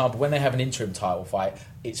 for example, when they have an interim title fight,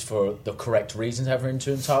 it's for the correct reasons to have an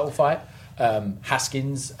interim title fight.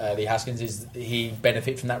 Haskins, Lee Haskins, he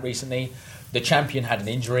benefited from that recently. The champion had an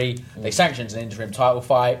injury. They sanctioned an interim title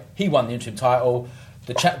fight. He won the interim title.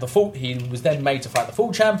 He was then made to fight the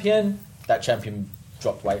full champion. That champion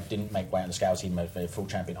dropped weight, didn't make weight on the scales. He made a full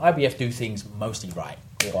champion. IBF do things mostly right.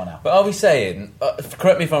 Go on now. But are we saying?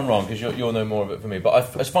 Correct me if I'm wrong, because you'll know more of it than me.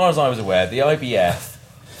 But as far as I was aware, the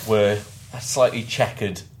IBF were a slightly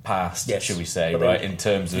checkered past, should we say, right? In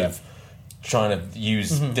terms of trying to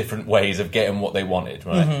use different ways of getting what they wanted,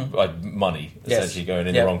 right? Like money, essentially going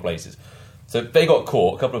in the wrong places. So they got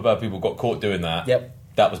caught. A couple of bad people got caught doing that.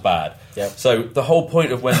 That was bad. So the whole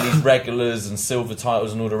point of when these regulars and silver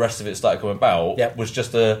titles and all the rest of it started coming about was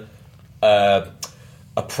just a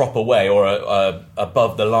proper way or a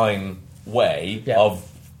above the line way of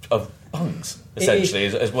bungs, essentially,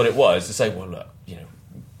 is what it was. To say, well, look,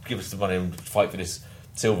 give us the money and fight for this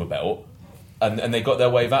silver belt, and they got their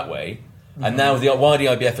way that way. And now why the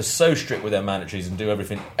IBF are so strict with their mandatories and do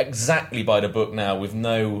everything exactly by the book now with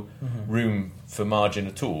no room for margin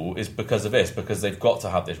at all is because of this, because they've got to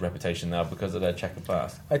have this reputation now because of their checkered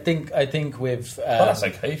past. I think with... well, that's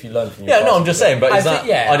okay if you learn from your past. No, I'm just saying, but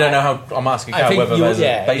I don't know how... I'm asking whether there's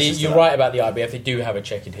a basis to you're that. right about the IBF. They do have a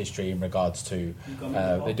checkered history in regards to...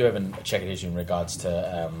 they do have a checkered history in regards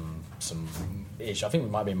to some... issue. I think it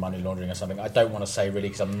might be money laundering or something. I don't want to say really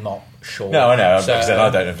because I'm not sure. No, I know. I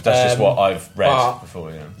don't know. That's just what I've read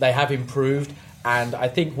before. They have improved, and I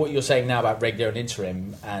think what you're saying now about regular and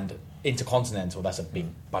interim and intercontinental, that's a big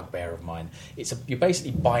bugbear of mine. You're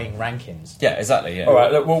basically buying rankings. Yeah, exactly. Yeah. All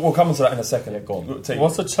right, look, we'll come on to that in a second. Go on.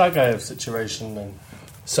 What's the Chagayev situation then?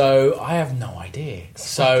 So I have no idea.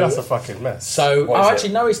 That's a fucking mess. So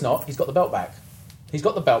actually, no, he's not. He's got the belt back. He's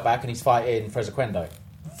got the belt back, and he's fighting Frezequendo.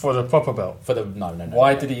 For the proper belt? No.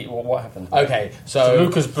 Why did he... What happened? Okay, so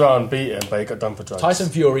Lucas Brown beat him, but he got done for drugs. Tyson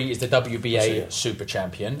Fury is the WBA Super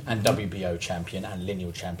Champion and WBO Champion and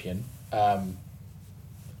Lineal Champion. And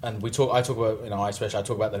I talk about, especially I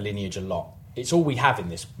talk about the lineage a lot. It's all we have in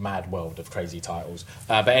this mad world of crazy titles.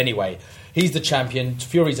 But anyway, he's the champion.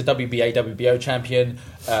 Fury's the WBA, WBO champion.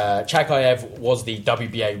 Chagayev was the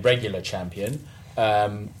WBA regular champion.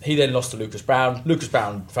 He then lost to Lucas Brown. Lucas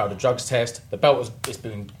Brown failed a drugs test. The belt it's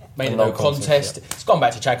been made a no contest. It's gone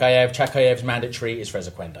back to Chagayev. Chagayev's mandatory is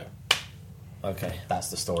Frezequendo. Okay,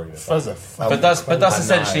 that's the story of it. But that's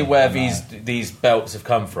essentially where these belts have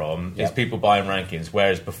come from. Is people buying rankings,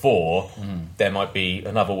 whereas before there might be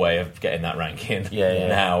another way of getting that ranking.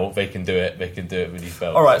 Now they can do it. They can do it with these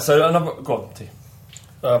belts. All right, so another. Go on, T.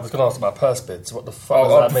 I was going to ask about purse bids. What the fuck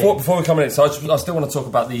does that mean? Before we come in, so I still want to talk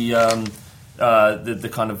about the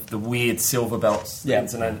kind of the weird silver belts,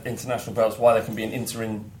 international belts. Why there can be an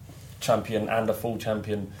interim champion and a full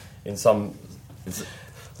champion in some.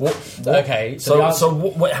 What? Okay,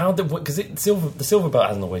 how did? Because the silver belt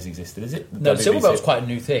hasn't always existed, is it? No, the silver belt's quite a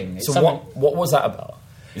new thing. It's what was that about?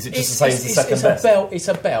 Is it just the same as the second best? It's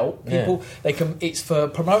a belt. People they can. It's for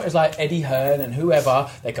promoters like Eddie Hearn and whoever.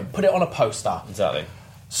 They can put it on a poster. Exactly.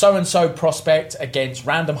 So and so prospect against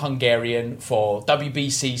random Hungarian for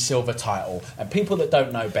WBC silver title, and people that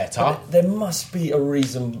don't know better. But there must be a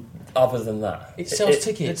reason other than that. It sells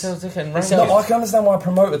tickets. It sells tickets. No, I can understand why a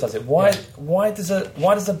promoter does it. Why does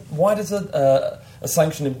a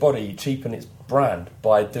sanctioning body cheapen its brand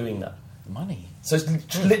by doing that? Money. So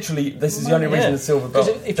it's literally, this is the only reason the silver belt.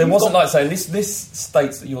 There wasn't like saying this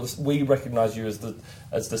states that we recognise you as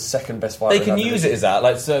the second best fighter. They can use it as that,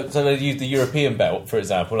 like so they use the European belt, for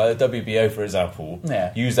example, like the WBO, for example.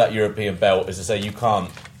 Use that European belt as to say you can't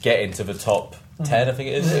get into the top 10. I think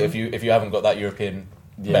it is if you haven't got that European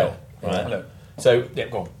belt, right? So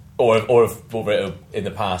go on. Or have bought it in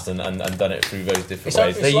the past and done it through those different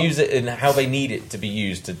ways. They use it in how they need it to be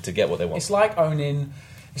used to get what they want. It's like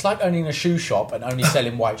owning a shoe shop and only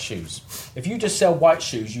selling white shoes. If you just sell white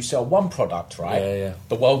shoes, you sell one product, right? Yeah.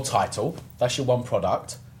 The world title, that's your one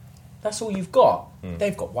product. That's all you've got.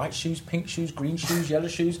 They've got white shoes, pink shoes, green shoes, yellow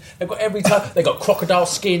shoes. They've got every type. They've got crocodile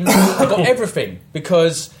skin. They've got everything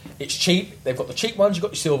because it's cheap. They've got the cheap ones, you've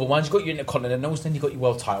got your silver ones, you've got your intercontinentals, then you've got your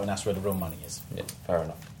world title, and that's where the real money is. Yeah, fair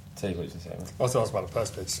enough. Tell you what you're saying. I was asked about the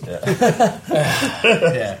purse bids.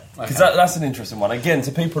 Because that's an interesting one. Again,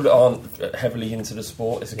 to people that aren't heavily into the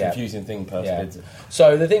sport, it's a confusing thing, purse bids.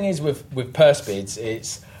 So the thing is with purse bids,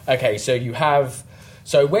 it's... Okay, so you have...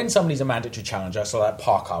 So when somebody's a mandatory challenger, so like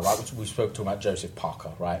Parker, right? We spoke about Joseph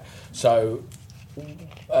Parker, right? So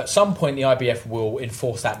at some point the IBF will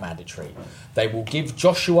enforce that mandatory. They will give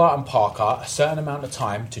Joshua and Parker a certain amount of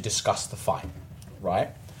time to discuss the fight, right?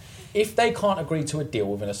 If they can't agree to a deal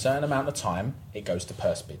within a certain amount of time, it goes to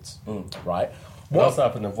purse bids, right? What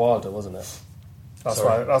happened in Wilder, wasn't it? That's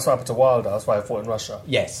Sorry? what happened to Wilder. That's why I fought in Russia.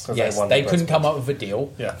 Yes, 'Cause yes. won They the couldn't purse come bids. up with a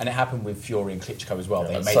deal, Yeah. and it happened with Fury and Klitschko as well.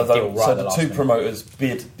 They made So a deal right at the the last two minute. promoters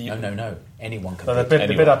bid. No. Anyone can So the bid.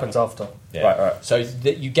 bid happens after. Yeah. Right. So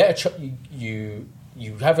that you get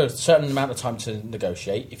you have a certain amount of time to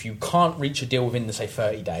negotiate. If you can't reach a deal within, say,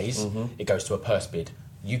 30 days, it goes to a purse bid.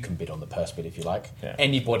 You can bid on the purse bid if you like. Yeah.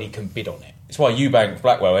 Anybody can bid on it. It's why Eubank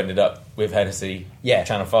Blackwell ended up with Hennessy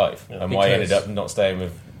Channel 5 and why he ended Because up not staying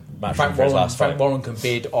with Matchroom Frank for his Warren, last Frank fight. Warren can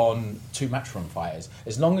bid on 2 Matchroom fighters.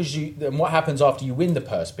 As long as you... Then what happens after you win the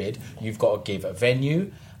purse bid, you've got to give a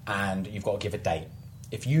venue and you've got to give a date.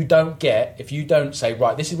 If you don't say,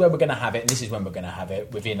 right, this is where we're going to have it and this is when we're going to have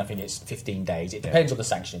it, within, I think it's 15 days, it depends on the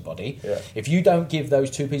sanctioning body. Yeah. If you don't give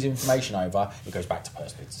those 2 pieces of information over, it goes back to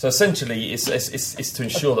purse bids. So essentially, it's to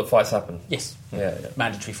ensure that fights happen. Yes. Yeah.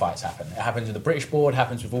 Mandatory fights happen. It happens with the British board,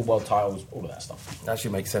 happens with all world titles, all of that stuff.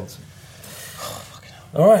 Actually makes sense.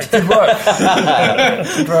 All right, good work.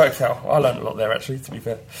 Good work, Cal. I learned a lot there, actually, to be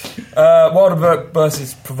fair. Wilder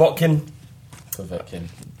versus Povetkin. Povetkin.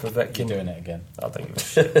 You're doing it again. I think it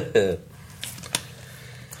was shit.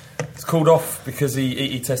 It's called off because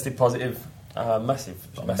he tested positive. Massive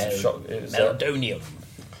shock. It was, Meldonium.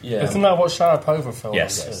 Yeah. Isn't that what Sharapova filmed?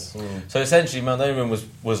 Yes. So essentially, Meldonium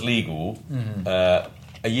was legal a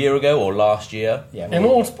year ago or last year. Yeah. In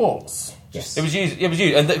all sports. Yes. It was used,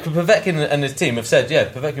 and Povetkin and his team have said,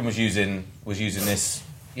 Povetkin was using this,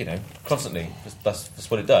 constantly. That's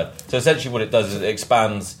what it does. So essentially, what it does is it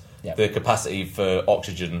expands the capacity for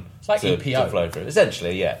oxygen like to EPO. flow through.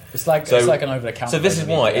 Essentially, yeah. It's like an over-the-counter. So this is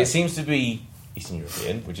version of why EPO. it seems to be Eastern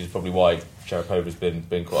European, which is probably why Sharapova's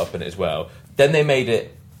been caught up in it as well. Then they made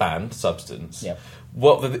it banned substance. Yep.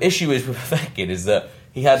 What the issue is with Povetkin is that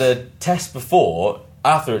he had a test before,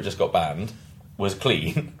 after it just got banned, was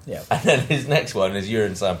clean. Yeah. And then his next one, his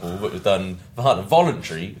urine sample, which was done behind a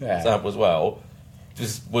voluntary sample as well,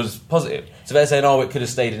 was positive. So they're saying, it could have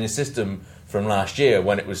stayed in his system from last year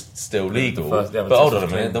when it was still legal. But hold on a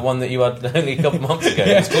minute, the one that you had only a couple of months ago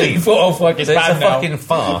was clean. You thought, fuck, it's So it's bad a now. fucking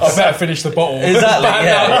farce. I better finish the bottle. Exactly,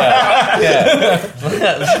 yeah. Fucking,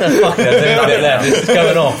 there's a bit left. This is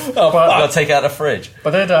going off. I've got to take it out of the fridge.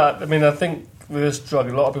 But I think with this drug,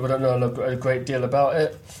 a lot of people don't know a great deal about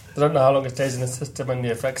it. They don't know how long it stays in the system and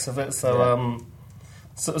the effects of it. So,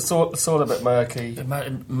 it's all a bit murky.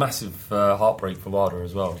 Massive heartbreak for Wilder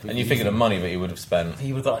as well. And you're thinking of money that he would have spent.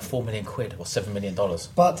 He would have got like £4 million or $7 million.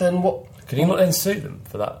 But then what? Could he not then sue them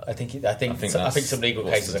for that? I think some legal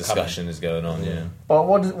what's cases the are coming. discussion is going on. Yeah. But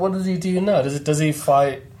what does he do now? Does he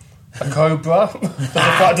fight a cobra?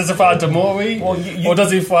 does he fight a Demori? Or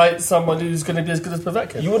does he fight someone who's going to be as good as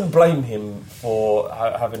Povetkin? You wouldn't blame him for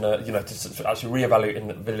having to actually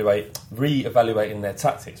reevaluating their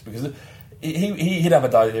tactics, because he'd have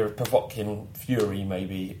an idea of Povetkin Fury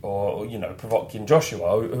maybe, or Povetkin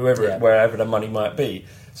Joshua, wherever the money might be.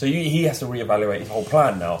 So he has to reevaluate his whole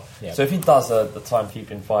plan now. Yeah. So if he does the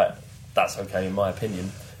timekeeping fight, that's okay in my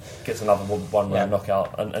opinion. Gets another one-round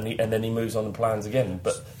knockout, and then he moves on and plans again.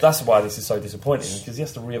 But that's why this is so disappointing, because he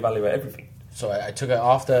has to reevaluate everything. So I took it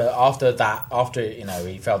after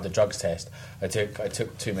he failed the drugs test. I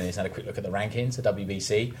took 2 minutes and had a quick look at the rankings at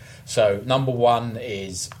WBC. So number 1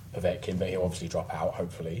 is Povetkin, but he'll obviously drop out.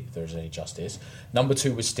 Hopefully, if there is any justice. Number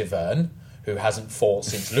 2 was Stiverne, who hasn't fought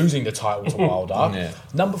since losing the title to Wilder. Yeah.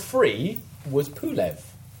 Number 3 was Pulev.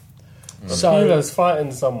 So Pulev's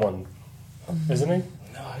fighting someone, isn't he?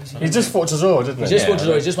 He just fought Chisora, didn't he? He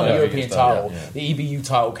just won a European title. Yeah. The EBU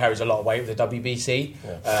title carries a lot of weight with the WBC.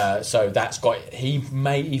 Yeah. So he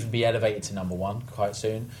may even be elevated to number 1 quite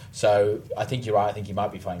soon. So I think you're right. I think he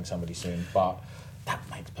might be fighting somebody soon. But that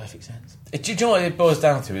makes perfect sense. Do you know what it boils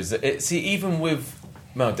down to? Is that even with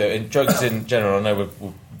Meldo and drugs in general, I know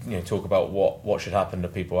we'll talk about what should happen to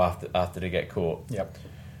people after they get caught. Yep.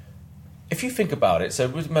 If you think about it, so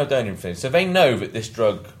with Meldonium thing, so they know that this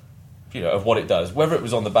drug, of what it does, whether it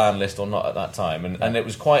was on the ban list or not at that time, and it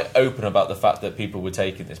was quite open about the fact that people were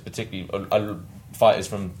taking this, particularly fighters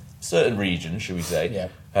from certain regions, should we say,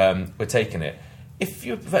 were taking it. If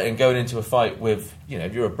you're going into a fight with,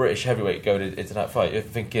 if you're a British heavyweight going into that fight, you're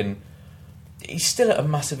thinking he's still at a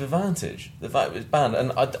massive advantage. The fact it was banned,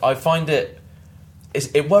 and I find it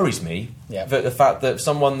worries me that the fact that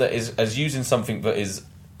someone that is using something that is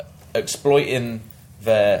exploiting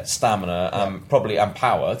their stamina and probably and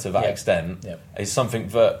power to that extent is something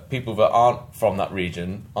that people that aren't from that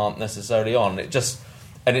region aren't necessarily on. It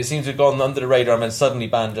seems to have gone under the radar and then suddenly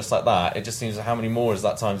banned just like that. It just seems how many more is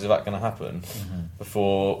that times is that going to happen?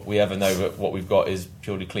 before we ever know that what we've got is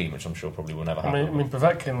purely clean, which I'm sure probably will never happen. I mean,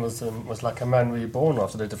 Povetkin was like a man reborn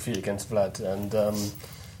after the defeat against Vlad, and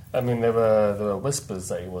there were whispers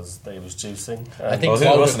that he was juicing. I think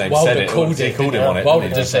Wilder called him on it. Wilder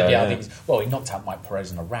just said, I think. He knocked out Mike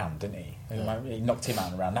Perez in a round, didn't he? Yeah. He knocked him out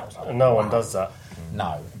in a round. That was like, no one does that.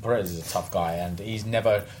 No, Perez is a tough guy, and he's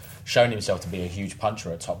never shown himself to be a huge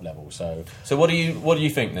puncher at top level. So what do you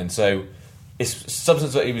think then? So it's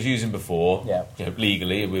substance that he was using before,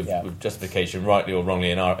 legally with justification, rightly or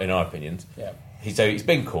wrongly in our opinions. Yeah. He's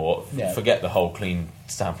been caught. Yeah. Forget the whole clean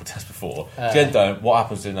sample test before. What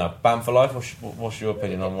happens to now? Ban for life? What's your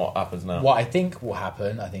opinion on what happens now? What I think will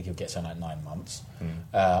happen, I think he'll get something like 9 months.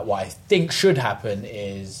 What I think should happen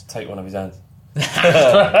is take one of his hands.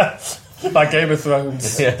 Like Game of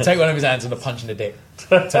Thrones. Take one of his hands and a punch in the dick.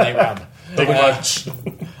 10-8 round. Big punch.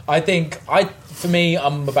 For me,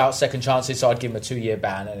 I'm about second chances, so I'd give him a 2-year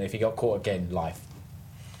ban, and if he got caught again, life.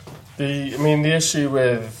 The issue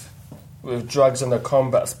with drugs in a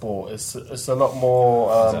combat sport is it's a lot more.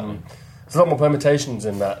 There's a lot more permutations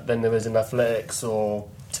in that than there is in athletics or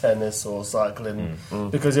tennis or cycling,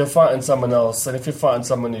 because you're fighting someone else, and if you're fighting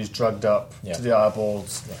someone who's drugged up to the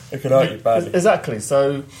eyeballs, it could hurt you badly. Exactly.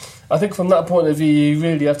 So, I think from that point of view, you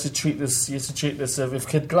really have to treat this. You have to treat this with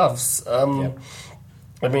kid gloves.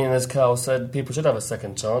 I mean, as Carl said, people should have a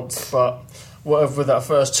second chance, but whatever with that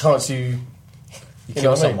first chance, you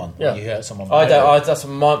kill someone. Yeah. You hurt someone. That's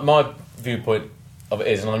my viewpoint of it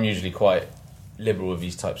is, and I'm usually quite liberal with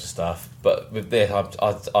these types of stuff, but with this,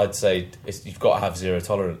 I'd say you've got to have zero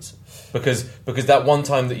tolerance, because that one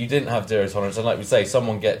time that you didn't have zero tolerance, and like we say,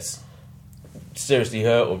 someone gets seriously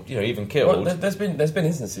hurt or even killed. Well, there's been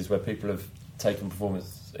instances where people have taken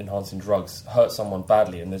performance enhancing drugs, hurt someone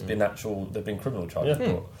badly, and there's been criminal charges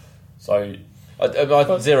brought. So.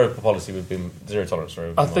 Zero policy would be zero tolerance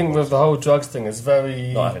for. I think with the whole drugs thing, it's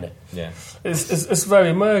very not having it. Yeah, it's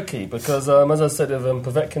very murky because, as I said, with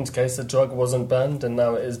Povetkin's case, the drug wasn't banned, and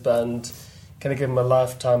now it is banned. Can I give him a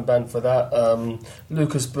lifetime ban for that?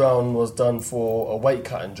 Lucas Brown was done for a weight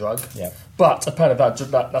cutting drug, but apparently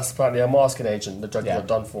that's apparently a masking agent. The drug was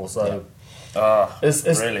done for, so it's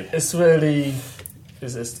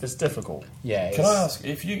difficult. Yeah. Can I ask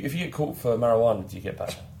if you get caught for marijuana, do you get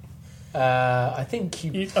banned? I think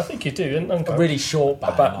you do. A really short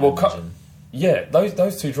ban.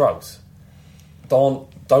 Those two drugs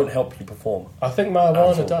don't help you perform. I think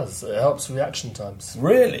marijuana does. It helps reaction times.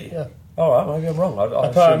 Really? Yeah. All right, maybe I'm wrong.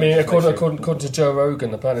 Apparently, according to Joe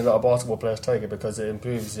Rogan, apparently a lot of basketball players take it because it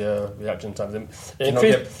improves your reaction times. Do you not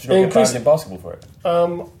get banned in basketball for it?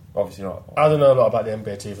 Obviously not. I don't know a lot about the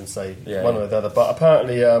NBA to even say one or the other, but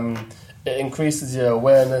apparently it increases your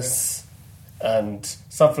awareness. And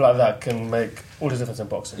something like that can make all the difference in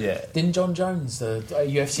boxing. Yeah. Didn't John Jones, the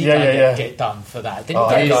UFC guy, get done for that?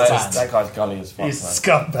 That guy's gully as fuck. He's a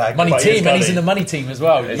scumbag. Money team, and he's in the money team as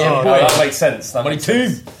well. That makes sense. Money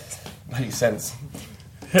team. Makes sense.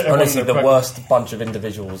 Honestly, the worst bunch of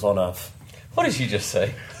individuals on earth. What did you just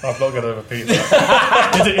say? I'm not going to repeat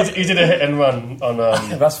that. he did a hit and run on.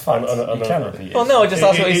 That's fine. You can repeat it. Well, no, I just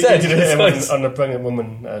asked what he said. He did a hit and run on a pregnant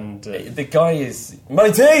woman, and the guy is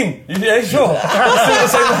money team. Yeah, sure.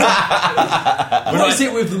 What is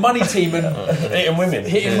it with the money team and hitting women?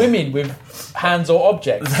 Hitting women with hands or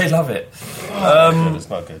objects. They love it. It's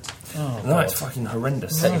not good. No, it's fucking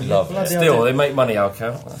horrendous. They love it. Still, they make money out,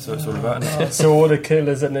 Cal. That's what it's all about. So all the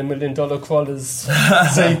killers and the $1 million crawlers.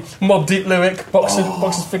 See, Mob Deep lyric,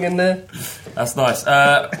 boxers thing in there. That's nice.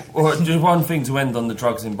 Just one thing to end on the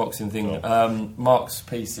drugs in boxing thing. Mark's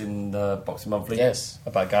piece in the Boxing Monthly. Yes.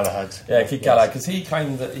 About Galahad. Yeah, Kid Galahad, because he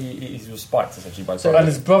claimed that he was spiked essentially by and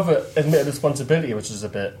his brother admitted responsibility, which is a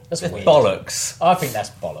bit... That's weird. Bollocks. I think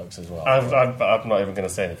that's bollocks as well. I'm not even going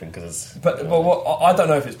to say anything because... I don't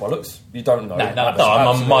know if it's bollocks. You don't know.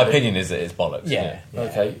 My opinion is that it's bollocks. Yeah.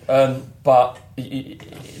 Okay. But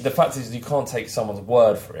the fact is, you can't take someone's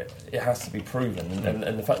word for it. It has to be proven,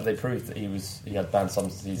 and the fact that they proved that he had banned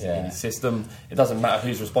substances in his system, it doesn't matter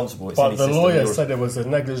who's responsible. It's but the lawyer said it was a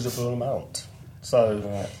negligible amount.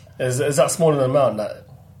 So is that small an amount that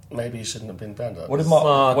maybe he shouldn't have been banned? What did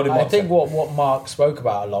Mark I think what Mark spoke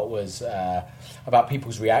about a lot was about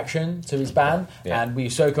people's reaction to his ban, and we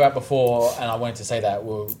spoke about before, and I wanted to say that,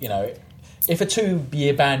 if a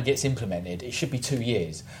 2-year ban gets implemented, it should be 2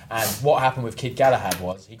 years. And what happened with Kid Galahad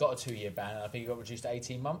was he got a 2-year ban, and I think he got reduced to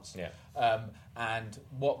 18 months. Yeah. And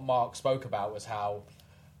what Mark spoke about was how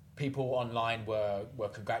people online were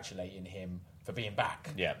congratulating him for being back.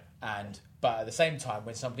 Yeah. But at the same time,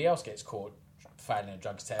 when somebody else gets caught failing a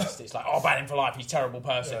drugs test, it's like, ban him for life, he's a terrible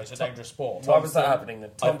person, it's a dangerous sport. Why was that happening then?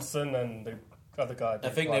 Thompson and other guy. I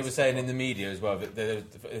think they were saying in the media as well that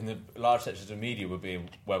in the large sections of media were being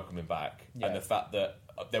welcoming back, and the fact that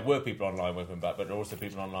there were people online welcoming back, but there were also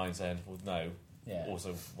people online saying, "Well, no." Yeah.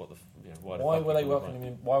 Also, why were they welcoming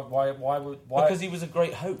him? Why? Because he was a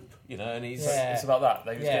great hope, and he's. It's about that.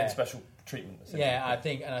 They was getting special treatment. Yeah, I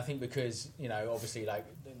think because obviously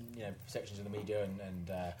sections of the media and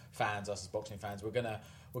fans, us as boxing fans, we're gonna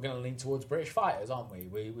lean towards British fighters, aren't we?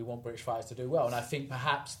 We want British fighters to do well, and I think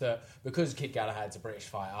perhaps that because Kid Galahad's a British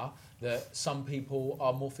fighter, that some people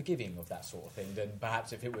are more forgiving of that sort of thing than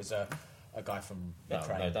perhaps if it was a guy from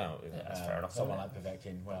Ukraine. No doubt. That's fair enough. Someone like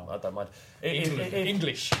Povetkin. Well, I don't mind.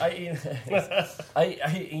 English.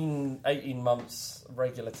 18 months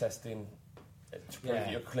regular testing to prove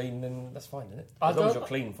that you're clean, then that's fine, isn't it? As long as you're a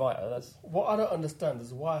clean fighter, that's... What I don't understand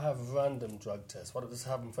is why have random drug tests? Why don't just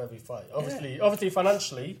have them for every fight? Obviously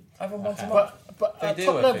financially... Have them once a month. But at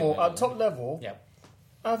top level... Yeah.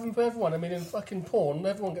 Have them for everyone. I mean, in fucking porn,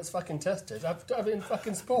 everyone gets fucking tested. Have it in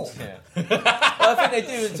fucking sport. Yeah. I think they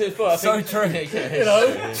do it too as well. So true.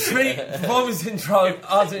 Treat performance in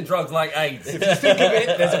drugs, in drugs like AIDS. If you think of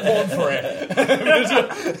it, there's a porn for it.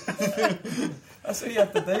 That's what you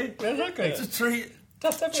have to do. Exactly. Just treat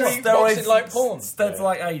steroids like porn. Steroids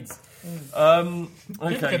like AIDS.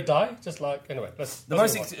 People could die, just like... Anyway,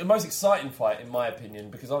 the most exciting fight, in my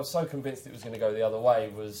opinion, because I was so convinced it was going to go the other way,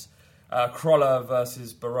 was... Crawler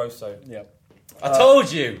versus Barroso. Yep. I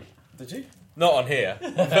told you. Did you? Not on here.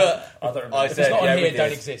 But I don't remember. I said, not on here,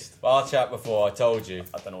 don't exist. Our chat before, I told you.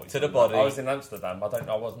 I don't know what to the body. I was in Amsterdam.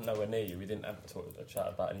 I wasn't nowhere near you. We didn't have a chat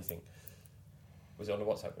about anything. Was it on the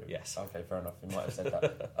WhatsApp group? Yes. Okay, fair enough. You might have said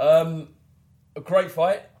that. A great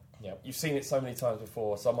fight. Yep. You've seen it so many times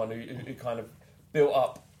before. Someone who kind of built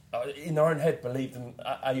up, in their own head, believed and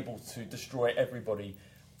able to destroy everybody.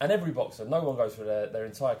 And every boxer, no one goes for their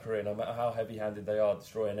entire career, no matter how heavy-handed they are,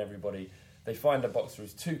 destroying everybody. They find a boxer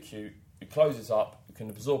who's too cute, who closes up, who can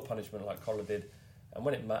absorb punishment like Collar did, and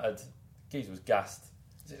when it mattered, Geese was gassed.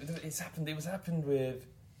 It happened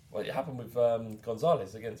with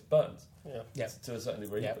Gonzalez against Burns. Yeah. To a certain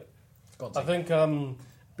degree. Yeah. I think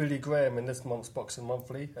Billy Graham in this month's Boxing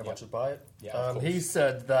Monthly, everyone should buy it. Yeah, he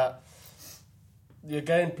said that the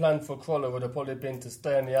game plan for Crawler would have probably been to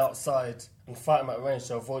stay on the outside and fight him at range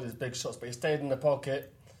to avoid his big shots, but he stayed in the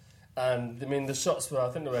pocket. And I mean, the shots were, I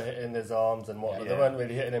think they were hitting his arms and whatnot. They weren't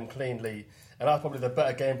really hitting him cleanly. And that's probably the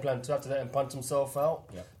better game plan to have to let him punch himself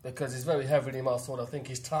out because he's very heavily muscled. I think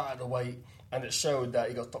he's tight at the weight, and it showed that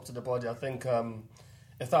he got stopped to the body. I think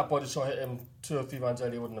if that body shot hit him 2 or 3 rounds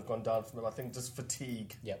earlier, he wouldn't have gone down from him. I think just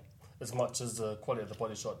fatigue. As much as the quality of the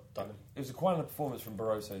body shot done him. It was a quite a performance from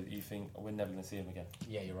Barroso that you think we're never going to see him again.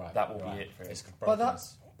 Yeah, you're right. That will be it for him.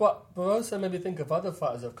 But Barroso made me think of other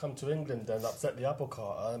fighters that have come to England and upset the apple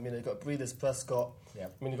cart. I mean, you've got Breeders Prescott. I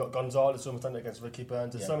mean, you've got Gonzalez, who almost done it against Ricky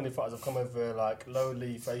Burns. There's so many fighters have come over like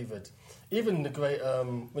lowly favoured. Even the great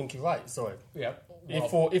Winky Wright, he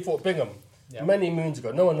fought Bingham many moons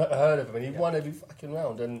ago. No one heard of him, and he won every fucking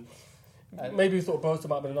round. And maybe we thought Barroso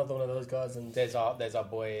might have been another one of those guys. And there's our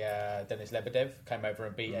boy Denis Lebedev came over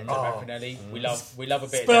and beat Enzo Macronelli. We love a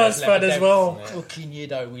bit Spurs of Denis fan Lebedev as well. Fucking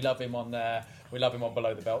Yido, we love him on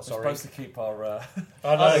Below the Belt. Sorry, we're supposed to keep our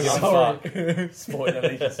sporting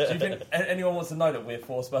allegiance. Do you think anyone wants to know that we're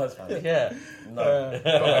 4 Spurs fans? Yeah. No.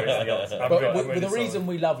 But the reason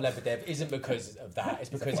we love Lebedev isn't because of that. It's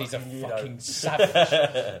because he's a fucking savage.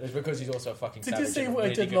 It's because he's also a fucking savage. Did you see what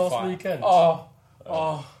he did last weekend?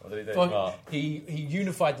 What did he do? He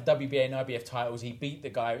unified the WBA and IBF titles. He beat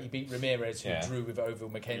Ramirez, who drew with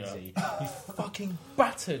Ovil McKenzie. He fucking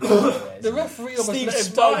battered Ramirez. The referee almost Steve let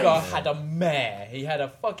him Smoger die. had a mare. He had a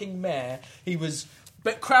fucking mare. He was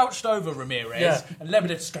crouched over Ramirez, and Lebedev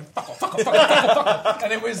just going fuck off.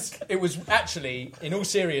 And it was actually, in all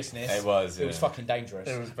seriousness, it was fucking dangerous.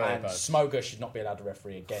 It was very bad. Smoger should not be allowed to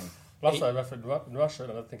referee again. That's why I refereed in Russia,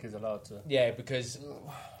 and I don't think he's allowed to. Yeah, because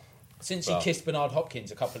since he kissed Bernard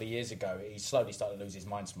Hopkins a couple of years ago, he slowly started to lose his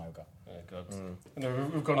mind, Smoger. Oh, God. No,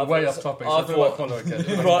 we've gone way off topic. I thought again.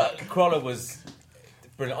 Crawler was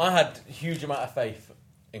brilliant. I had a huge amount of faith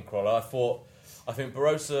in Crawler. I think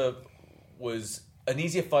Barroso was an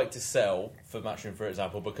easier fight to sell for Matchroom, for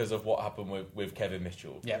example, because of what happened with Kevin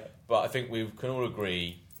Mitchell. Yeah. But I think we can all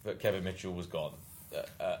agree that Kevin Mitchell was gone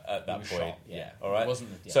at that point. Shot, all right. Wasn't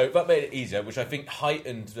So that made it easier, which I think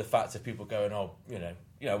heightened the fact of people going,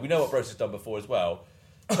 we know what Barroso's done before as well.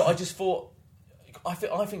 But I just thought, I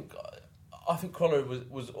think Crawler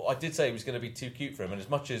was. I did say he was going to be too cute for him, and as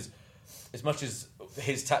much as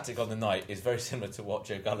his tactic on the night is very similar to what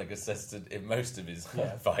Joe Gallagher says in most of his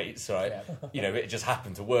fights, right? Yeah. It just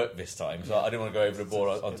happened to work this time, so I didn't want to go over the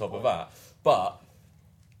board on top of that. But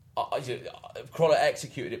Crawler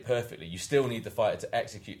executed it perfectly. You still need the fighter to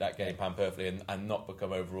execute that game plan perfectly and not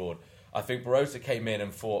become overawed. I think Barroso came in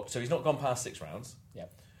and fought, so he's not gone past 6 rounds. Yeah.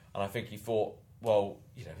 And I think he thought, well,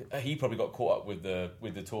 he probably got caught up with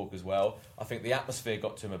the talk as well. I think the atmosphere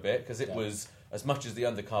got to him a bit because it was, as much as the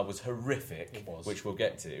undercard was horrific, which we'll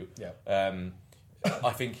get to. Yeah.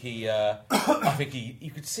 I think he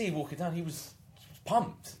you could see walking down, he was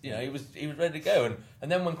pumped. He was ready to go.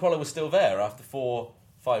 And then when Crawler was still there after 4-5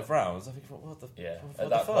 rounds, I think, what the at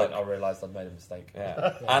that point, I realised I'd made a mistake.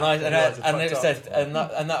 Yeah, and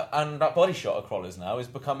that body shot of Crawler's now is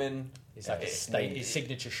becoming. It's like his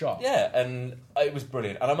signature shot. Yeah, and it was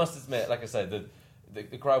brilliant. And I must admit, like I said,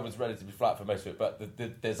 the crowd was relatively flat for most of it, but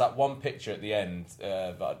there's that one picture at the end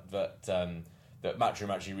that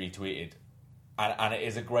Matchroom actually retweeted, and it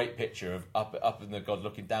is a great picture of up in the God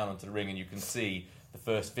looking down onto the ring, and you can see the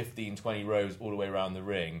first 15-20 rows all the way around the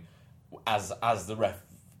ring as the ref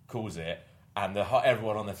calls it, and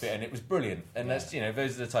everyone on their feet, and it was brilliant. And that's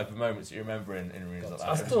those are the type of moments that you remember in arenas like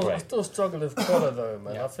that. I still struggle with Crawler though,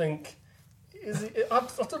 man. I think I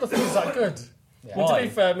still don't think he's that good. Yeah. I mean, to be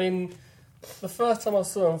fair, I mean, the first time I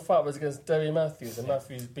saw him fight was against Derry Matthews, and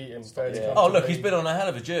Matthews beat him very comfortably. Oh, look, he's been on a hell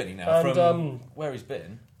of a journey now from where he's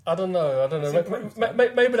been. I don't know.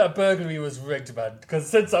 Maybe that burglary was rigged, man. Because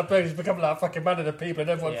since that burglary, he's become like fucking man of the people, and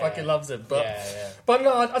everyone fucking loves him. But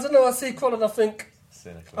no, I don't know. I see Crawler and I think,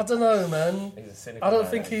 cynical. I don't know, man. He's a cynical. I don't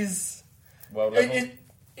think he's well level.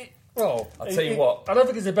 Well, I'll tell you what. I don't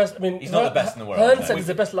think he's the best. I mean, he's not the best in the world. Hearn said he's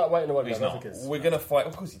the best lightweight in the world. He's not. We're going to fight.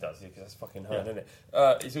 Of course he does, because that's fucking Hearn, isn't it?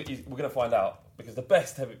 We're going to find out, because the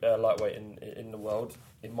best heavy, lightweight in the world,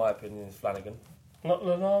 in my opinion, is Flanagan. Not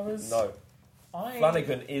Linares? No.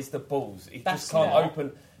 Flanagan is the balls. He just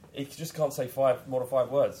can't say more than 5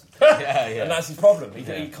 words. Yeah. And that's his problem.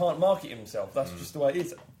 He can't market himself. That's just the way it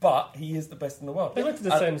is. But he is the best in the world. They went to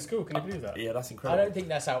the same school. Can you believe that? Yeah, that's incredible. I don't think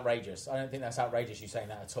that's outrageous. You saying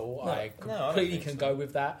that at all. No. I completely can go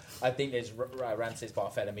with that. I think there's Rancis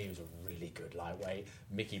Barthélemy, who's a really good lightweight.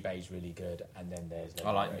 Mickey Bay's really good, and then there's I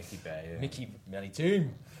like Mickey Bay. Yeah. Mickey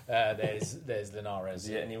Melitoon. There's Linares. Is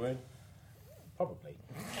he any wound? Probably.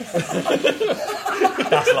 That's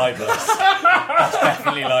libelous. That's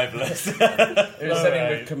definitely libelous. It was something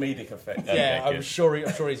with comedic effect. Yeah, I'm sure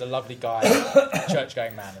he's a lovely guy,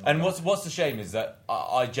 church-going man. And what's the shame is that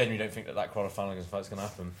I genuinely don't think that Crawler Flanagan fight's going to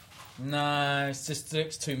happen. No, it just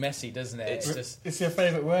looks too messy, doesn't it? It's your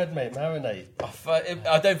favourite word, mate. Marinate.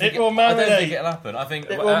 I don't think it'll happen. I think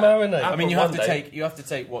it will marinate. I mean, you have to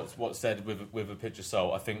take what's said with a pinch of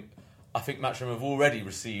salt. I think Matchroom have already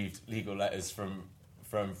received legal letters from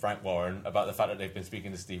Frank Warren about the fact that they've been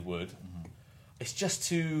speaking to Steve Wood. Mm-hmm. It's just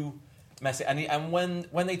too messy. And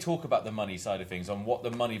when they talk about the money side of things, on what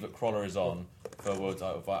the money that Crawler is on for a world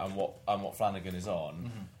title fight and what Flanagan is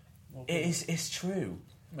on, it's true.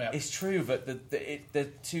 Yeah. It's true, but they're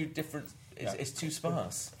two different. It's too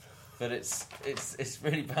sparse. But it's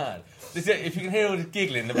really bad. If you can hear all the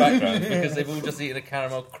giggling in the background, because they've all just eaten a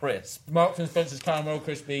caramel crisp. Marks and Spencer's caramel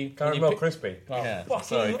crispy. Crispy. Oh, yeah,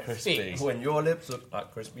 sorry, crispy. When your lips look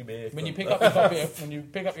like crispy beer. When you pick up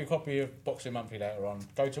your copy of Boxing Monthly later on,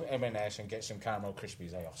 go to M&S and get some caramel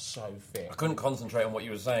crispies. They are so fit. I couldn't concentrate on what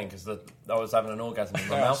you were saying because I was having an orgasm in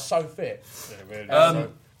my they mouth. Are so fit. Really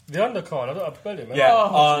the undercard, I don't have to tell you, man.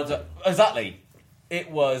 Yeah, exactly. It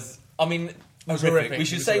was. I mean. Horrific. We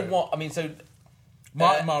should say horrific. What I mean. So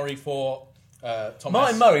Martin Murray for Thomas.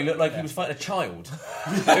 Martin Murray looked like he was fighting a child.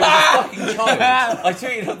 It was a fucking child. I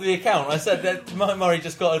tweeted up the account. I said that Martin Murray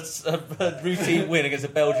just got a routine win against a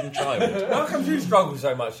Belgian child. How come you struggle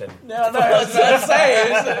so much then? No, that's what I'm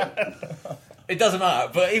saying. It doesn't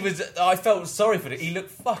matter. But I felt sorry for it. He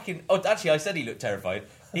looked fucking. Oh, actually, I said he looked terrified.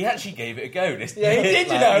 He actually gave it a go. He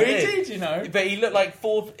did, you know. But he looked like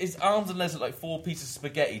his arms and legs looked like 4 pieces of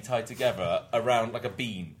spaghetti tied together around like a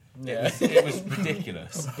bean. Yeah. It was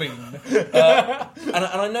ridiculous. A bean. And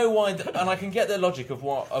I know why, and I can get the logic of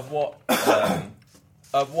what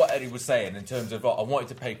Eddie was saying in terms of, I wanted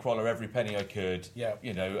to pay Crawler every penny I could,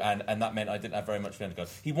 and that meant I didn't have very much for him to go.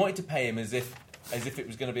 He wanted to pay him as if it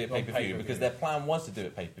was going to be a pay-per-view, because their plan was to do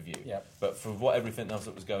it pay-per-view. Yep. But for everything else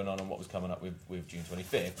that was going on and what was coming up with June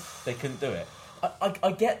 25th, they couldn't do it.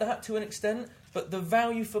 I get that to an extent, but the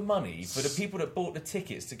value for money for the people that bought the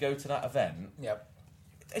tickets to go to that event,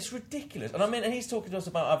 it's ridiculous. And I mean, and he's talking to us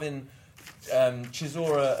about having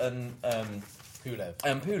Chisora and Pulev.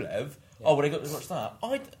 Yeah. Oh, well, they got to watch that.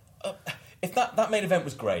 If that main event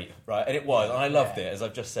was great, right, and it was, and I loved it, as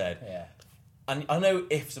I've just said. Yeah. And I know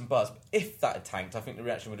ifs and buts, but if that had tanked, I think the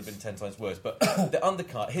reaction would have been 10 times worse. But the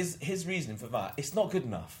undercut, his reasoning for that, it's not good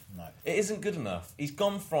enough. No. It isn't good enough. He's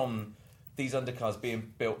gone from these undercards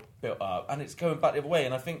being built up, and it's going back the other way.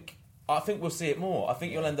 And I think we'll see it more. I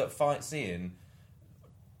think you'll end up seeing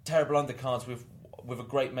terrible undercards with a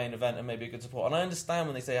great main event and maybe a good support. And I understand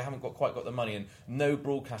when they say I haven't quite got the money and no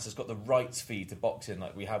broadcaster's got the rights fee to boxing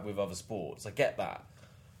like we have with other sports. I get that,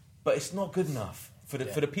 but it's not good enough for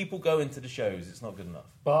the people going to the shows. It's not good enough.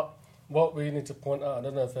 But what we need to point out, I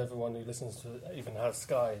don't know if everyone who listens to it even has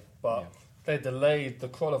Sky, but they delayed the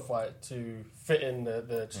Crawler fight to fit in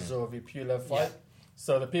the Chisora v Pulev fight.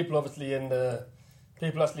 So the people obviously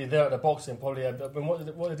actually there at the boxing probably had. I mean,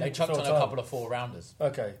 what did they chucked on a couple of 4-rounders.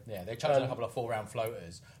 Okay. Yeah, they chucked on a couple of 4-round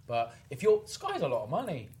floaters. But if Sky's a lot of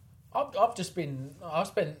money. I was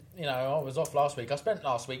off last week. I spent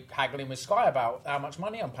last week haggling with Sky about how much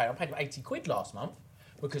money I'm paying. I paid him £80 last month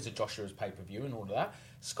because of Joshua's pay-per-view and all of that.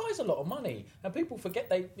 Sky's a lot of money. And people forget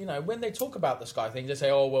when they talk about the Sky thing, they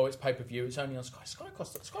say, oh, well, it's pay-per-view, it's only on Sky. Sky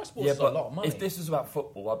Sports is a lot of money. If this was about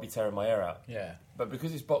football, I'd be tearing my hair out. Yeah. But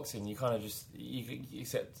because it's boxing, you kind of just you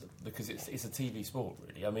accept because it's a TV sport,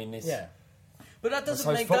 really. I mean, it's... Yeah. But that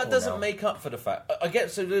doesn't make up for the fact. I get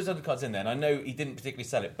so there's undercards in there, and I know he didn't particularly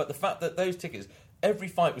sell it. But the fact that those tickets, every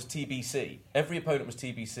fight was TBC, every opponent was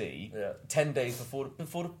TBC, 10 days before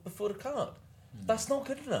the card. That's not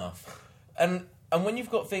good enough. And when you've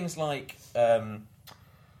got things like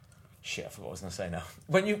shit, I forgot what I was going to say now.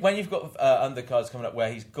 When you've got undercards coming up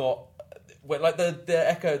where he's got like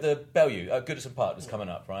the Bellevue Goodison Park is coming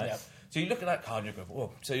up, right? Yep. So you look at that card and you go,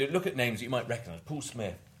 whoa. So you look at names that you might recognise: Paul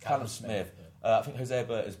Smith, Callum Smith. I think Jose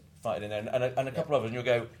Bert is fighting in there, and a couple of others, and you'll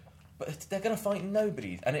go, but they're going to fight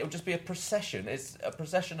nobody, and it'll just be a procession. It's a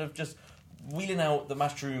procession of just wheeling out the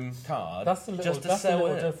Matchroom card that's a little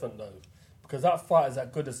different, though, because that fight is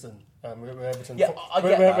at Goodison. Everton. Yeah, I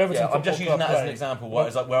get that. Yeah, I'm just using that as an example,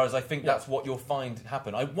 whereas I think that's what you'll find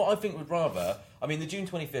happen. What I think would rather, I mean, the June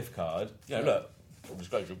 25th card, look, full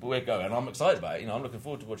disclosure, but we're going, and I'm excited about it. I'm looking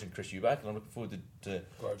forward to watching Chris Eubank, and I'm looking forward to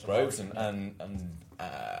Groves, and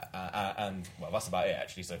well, that's about it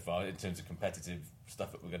actually so far in terms of competitive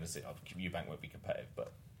stuff that we're going to see. Eubank won't be competitive,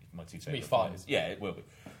 but my two favourite fighters, yeah, it will be.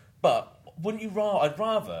 But wouldn't you I'd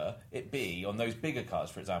rather it be on those bigger cards,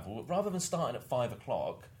 for example, rather than starting at 5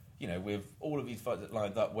 o'clock. With all of these fights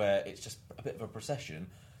lined up, where it's just a bit of a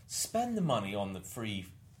procession. Spend the money on the free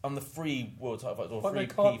world title fights or free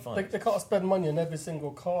key fights. They can't spend money on every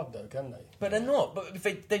single card, though, can they? But they're not. But if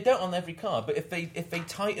they don't on every card. But if they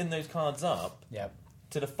tighten those cards up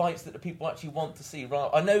to the fights that the people actually want to see,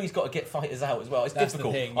 I know he's got to get fighters out as well. It's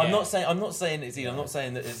difficult. Thing, I'm not saying it's easy. I'm not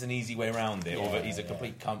saying that there's an easy way around it, or that he's a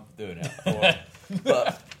complete cunt doing it.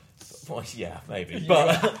 But yeah, maybe.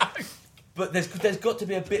 But. But there's got to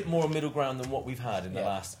be a bit more middle ground than what we've had in the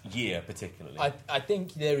last year, particularly. I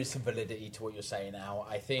think there is some validity to what you're saying now.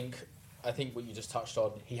 I think what you just touched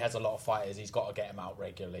on. He has a lot of fighters. He's got to get them out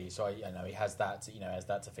regularly. So he has that. Has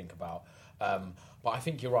that to think about. But I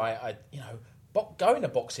think you're right. Going to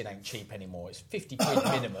boxing ain't cheap anymore. It's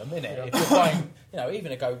 £50 minimum, isn't it? If you're buying,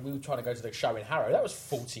 we were trying to go to the show in Harrow. That was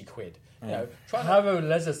 £40. Harrow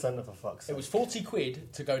Leisure Centre, for fuck's sake. It was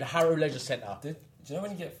 £40 to go to Harrow Leisure Centre. Do you know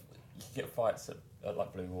when you get fights at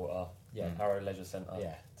like Blue Water, Harrow Leisure Centre?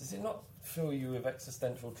 Yeah. Does it not fill you with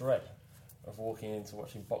existential dread of walking into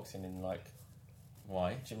watching boxing in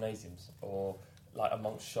gymnasiums or like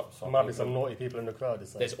amongst shops? There might be some naughty people in the crowd.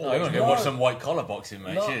 There's always going to go watch some white collar boxing,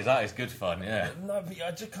 mate. Cheers, that is good fun. Yeah. No, but I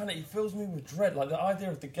just it fills me with dread. Like the idea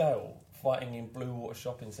of the Gale fighting in Blue Water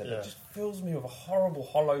Shopping Centre just fills me with a horrible,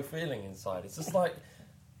 hollow feeling inside. It's just like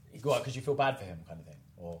because you feel bad for him, kind of thing,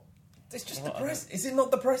 or. It's just depressing. Is it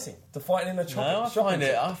not depressing to fight in a shopping?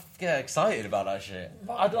 I get excited about that shit.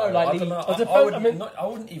 I don't know. I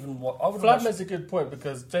wouldn't even watch. Vlad makes a good point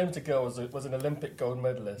because James DeGale was an Olympic gold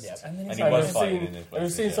medalist. Yeah. And he was fighting in his place. And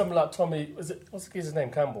we've seen something like Tommy. What's his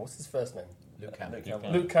name? Campbell. What's his first name? Luke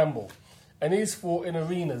Campbell. And he's fought in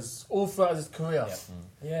arenas all throughout his career.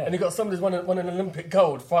 Yeah. And he got somebody who's won an Olympic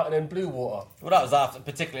gold fighting in Blue Water. Well, that was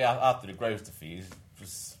particularly after the Groves defeat.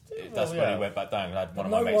 That's when he went back down. I had one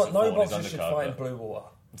of my mates no boxer should fight in Blue Water.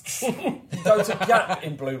 You go to Gap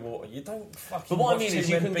in Blue Water. You don't fucking. But what I mean is,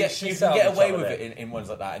 you can get away with it in ones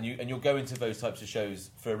like that, and you'll go into those types of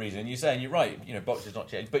shows for a reason. And you're saying you're right. Boxing's not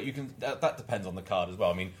changed, but you can. That depends on the card as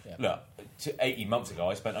well. I mean, look, 18 months ago,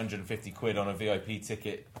 I spent £150 on a VIP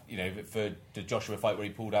ticket. For the Joshua fight where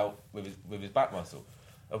he pulled out with his back muscle.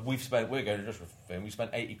 We're going to Joshua film. We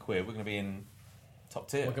spent £80. We're going to be in top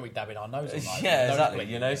tier. We're going to be dabbing our nose on that. Yeah,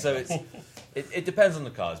 exactly. So it depends on the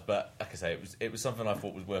cards, but like I say, it was something I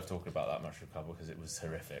thought was worth talking about that Matchroom couple because it was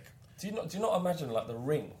horrific. Do you not imagine like the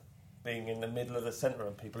ring being in the middle of the centre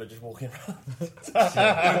and people are just walking around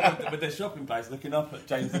with their shopping bags looking up at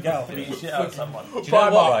James the Gal beating shit out of someone. Do you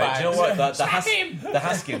know what? Right? Do you know what? The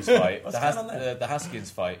Haskins fight. The Haskins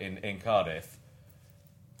fight in Cardiff.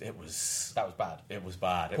 That was bad. It was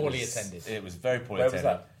bad. Poorly attended. It was very poorly Where was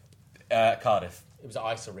attended. that? Cardiff. It was at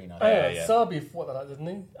Ice Arena. Yeah. Selby fought that, didn't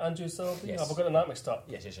he? Andrew Selby? Yes. I've got that mixed up.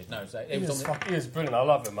 Yes. No, so He was brilliant. I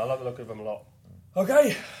love him. I love the look of him a lot.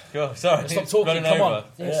 Okay. Go. Sorry. Stop talking. Come on.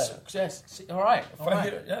 Yes. All right. Yeah,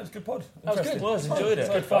 it was a good pod. That was good. It was. Enjoyed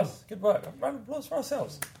it. Good fun. Good work. Round of applause for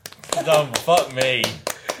ourselves. Fuck me.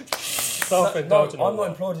 No, I'm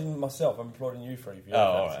not applauding myself. I'm applauding you three.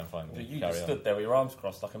 All right, I'm fine. You just stood there with your arms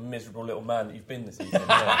crossed like a miserable little man that you've been this evening.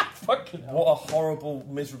 What a horrible,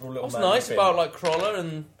 miserable little What's man. nice about like Crawler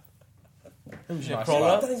and who's your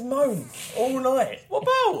Crawler? That is moan all night. What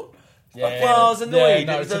about? Yeah. Well, I was annoyed. Yeah,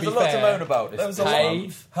 no, There's a lot to moan about. There was a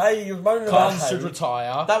Cave. Hey, you're moaning about Khan should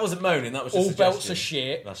retire. That wasn't moaning. That was just All belts are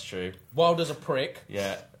shit. That's true. Wilder's a prick.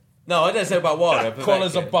 Yeah. No, I didn't say about Wilder.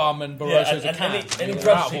 Crawler's a bum and Barosha's a cunt. Any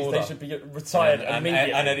grudge sheets, they should be retired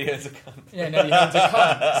immediately. And Eddie Hearn's a cunt. Yeah, and Eddie Hearn's a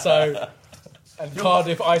cunt. So, and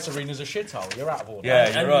Cardiff Ice Arena's a shithole. You're out of order.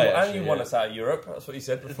 Yeah, you're right. And you want us out of Europe. That's what you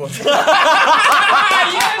said before. Yes!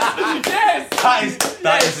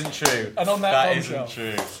 That isn't true. And on that bombshell.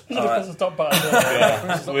 Isn't true. Press the stop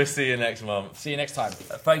button. We'll see you next month. See you next time.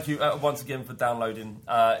 Thank you once again for downloading.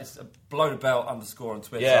 It's below the belt _ on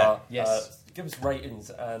Twitter. Yeah. Yes. Give us ratings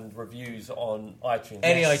and reviews on iTunes.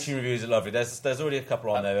 Any iTunes reviews are lovely. There's already a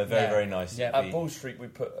couple on there. They're very, very nice. Yeah. At Ball Street, we're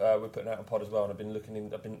putting out a pod as well, and I've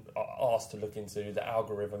been asked to look into the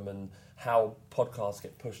algorithm and how podcasts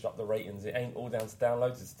get pushed up the ratings. It ain't all down to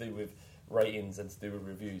downloads; it's to do with ratings and to do with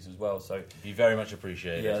reviews as well. So, be very much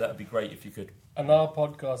appreciated. yeah, that'd be great if you could. And our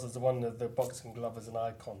podcast is the one that the boxing glove is an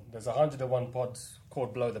icon. There's 101 pods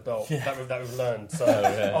called Below the Belt that we've learned. So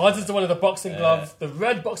ours is the one of the boxing glove. The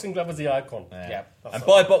red boxing glove is the icon. Yeah. And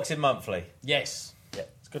buy Boxing Monthly. Yes. Yeah,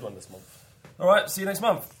 it's a good one this month. All right, see you next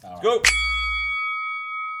month. Let's go.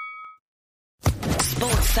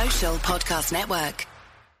 Sports Social Podcast Network.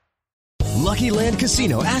 Lucky Land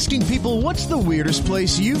Casino, asking people, what's the weirdest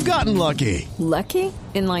place you've gotten lucky? Lucky?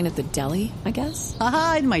 In line at the deli, I guess?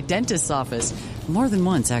 Aha, in my dentist's office. More than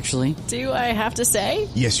once, actually. Do I have to say?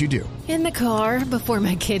 Yes, you do. In the car before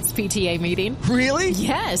my kids' PTA meeting. Really?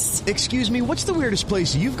 Yes. Excuse me, what's the weirdest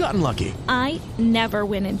place you've gotten lucky? I never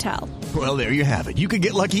win and tell. Well, there you have it. You can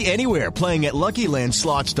get lucky anywhere, playing at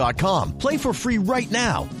LuckyLandSlots.com. Play for free right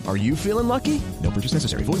now. Are you feeling lucky? No purchase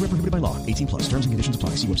necessary. Void where prohibited by law. 18+. Terms and conditions apply.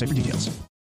 See website for details.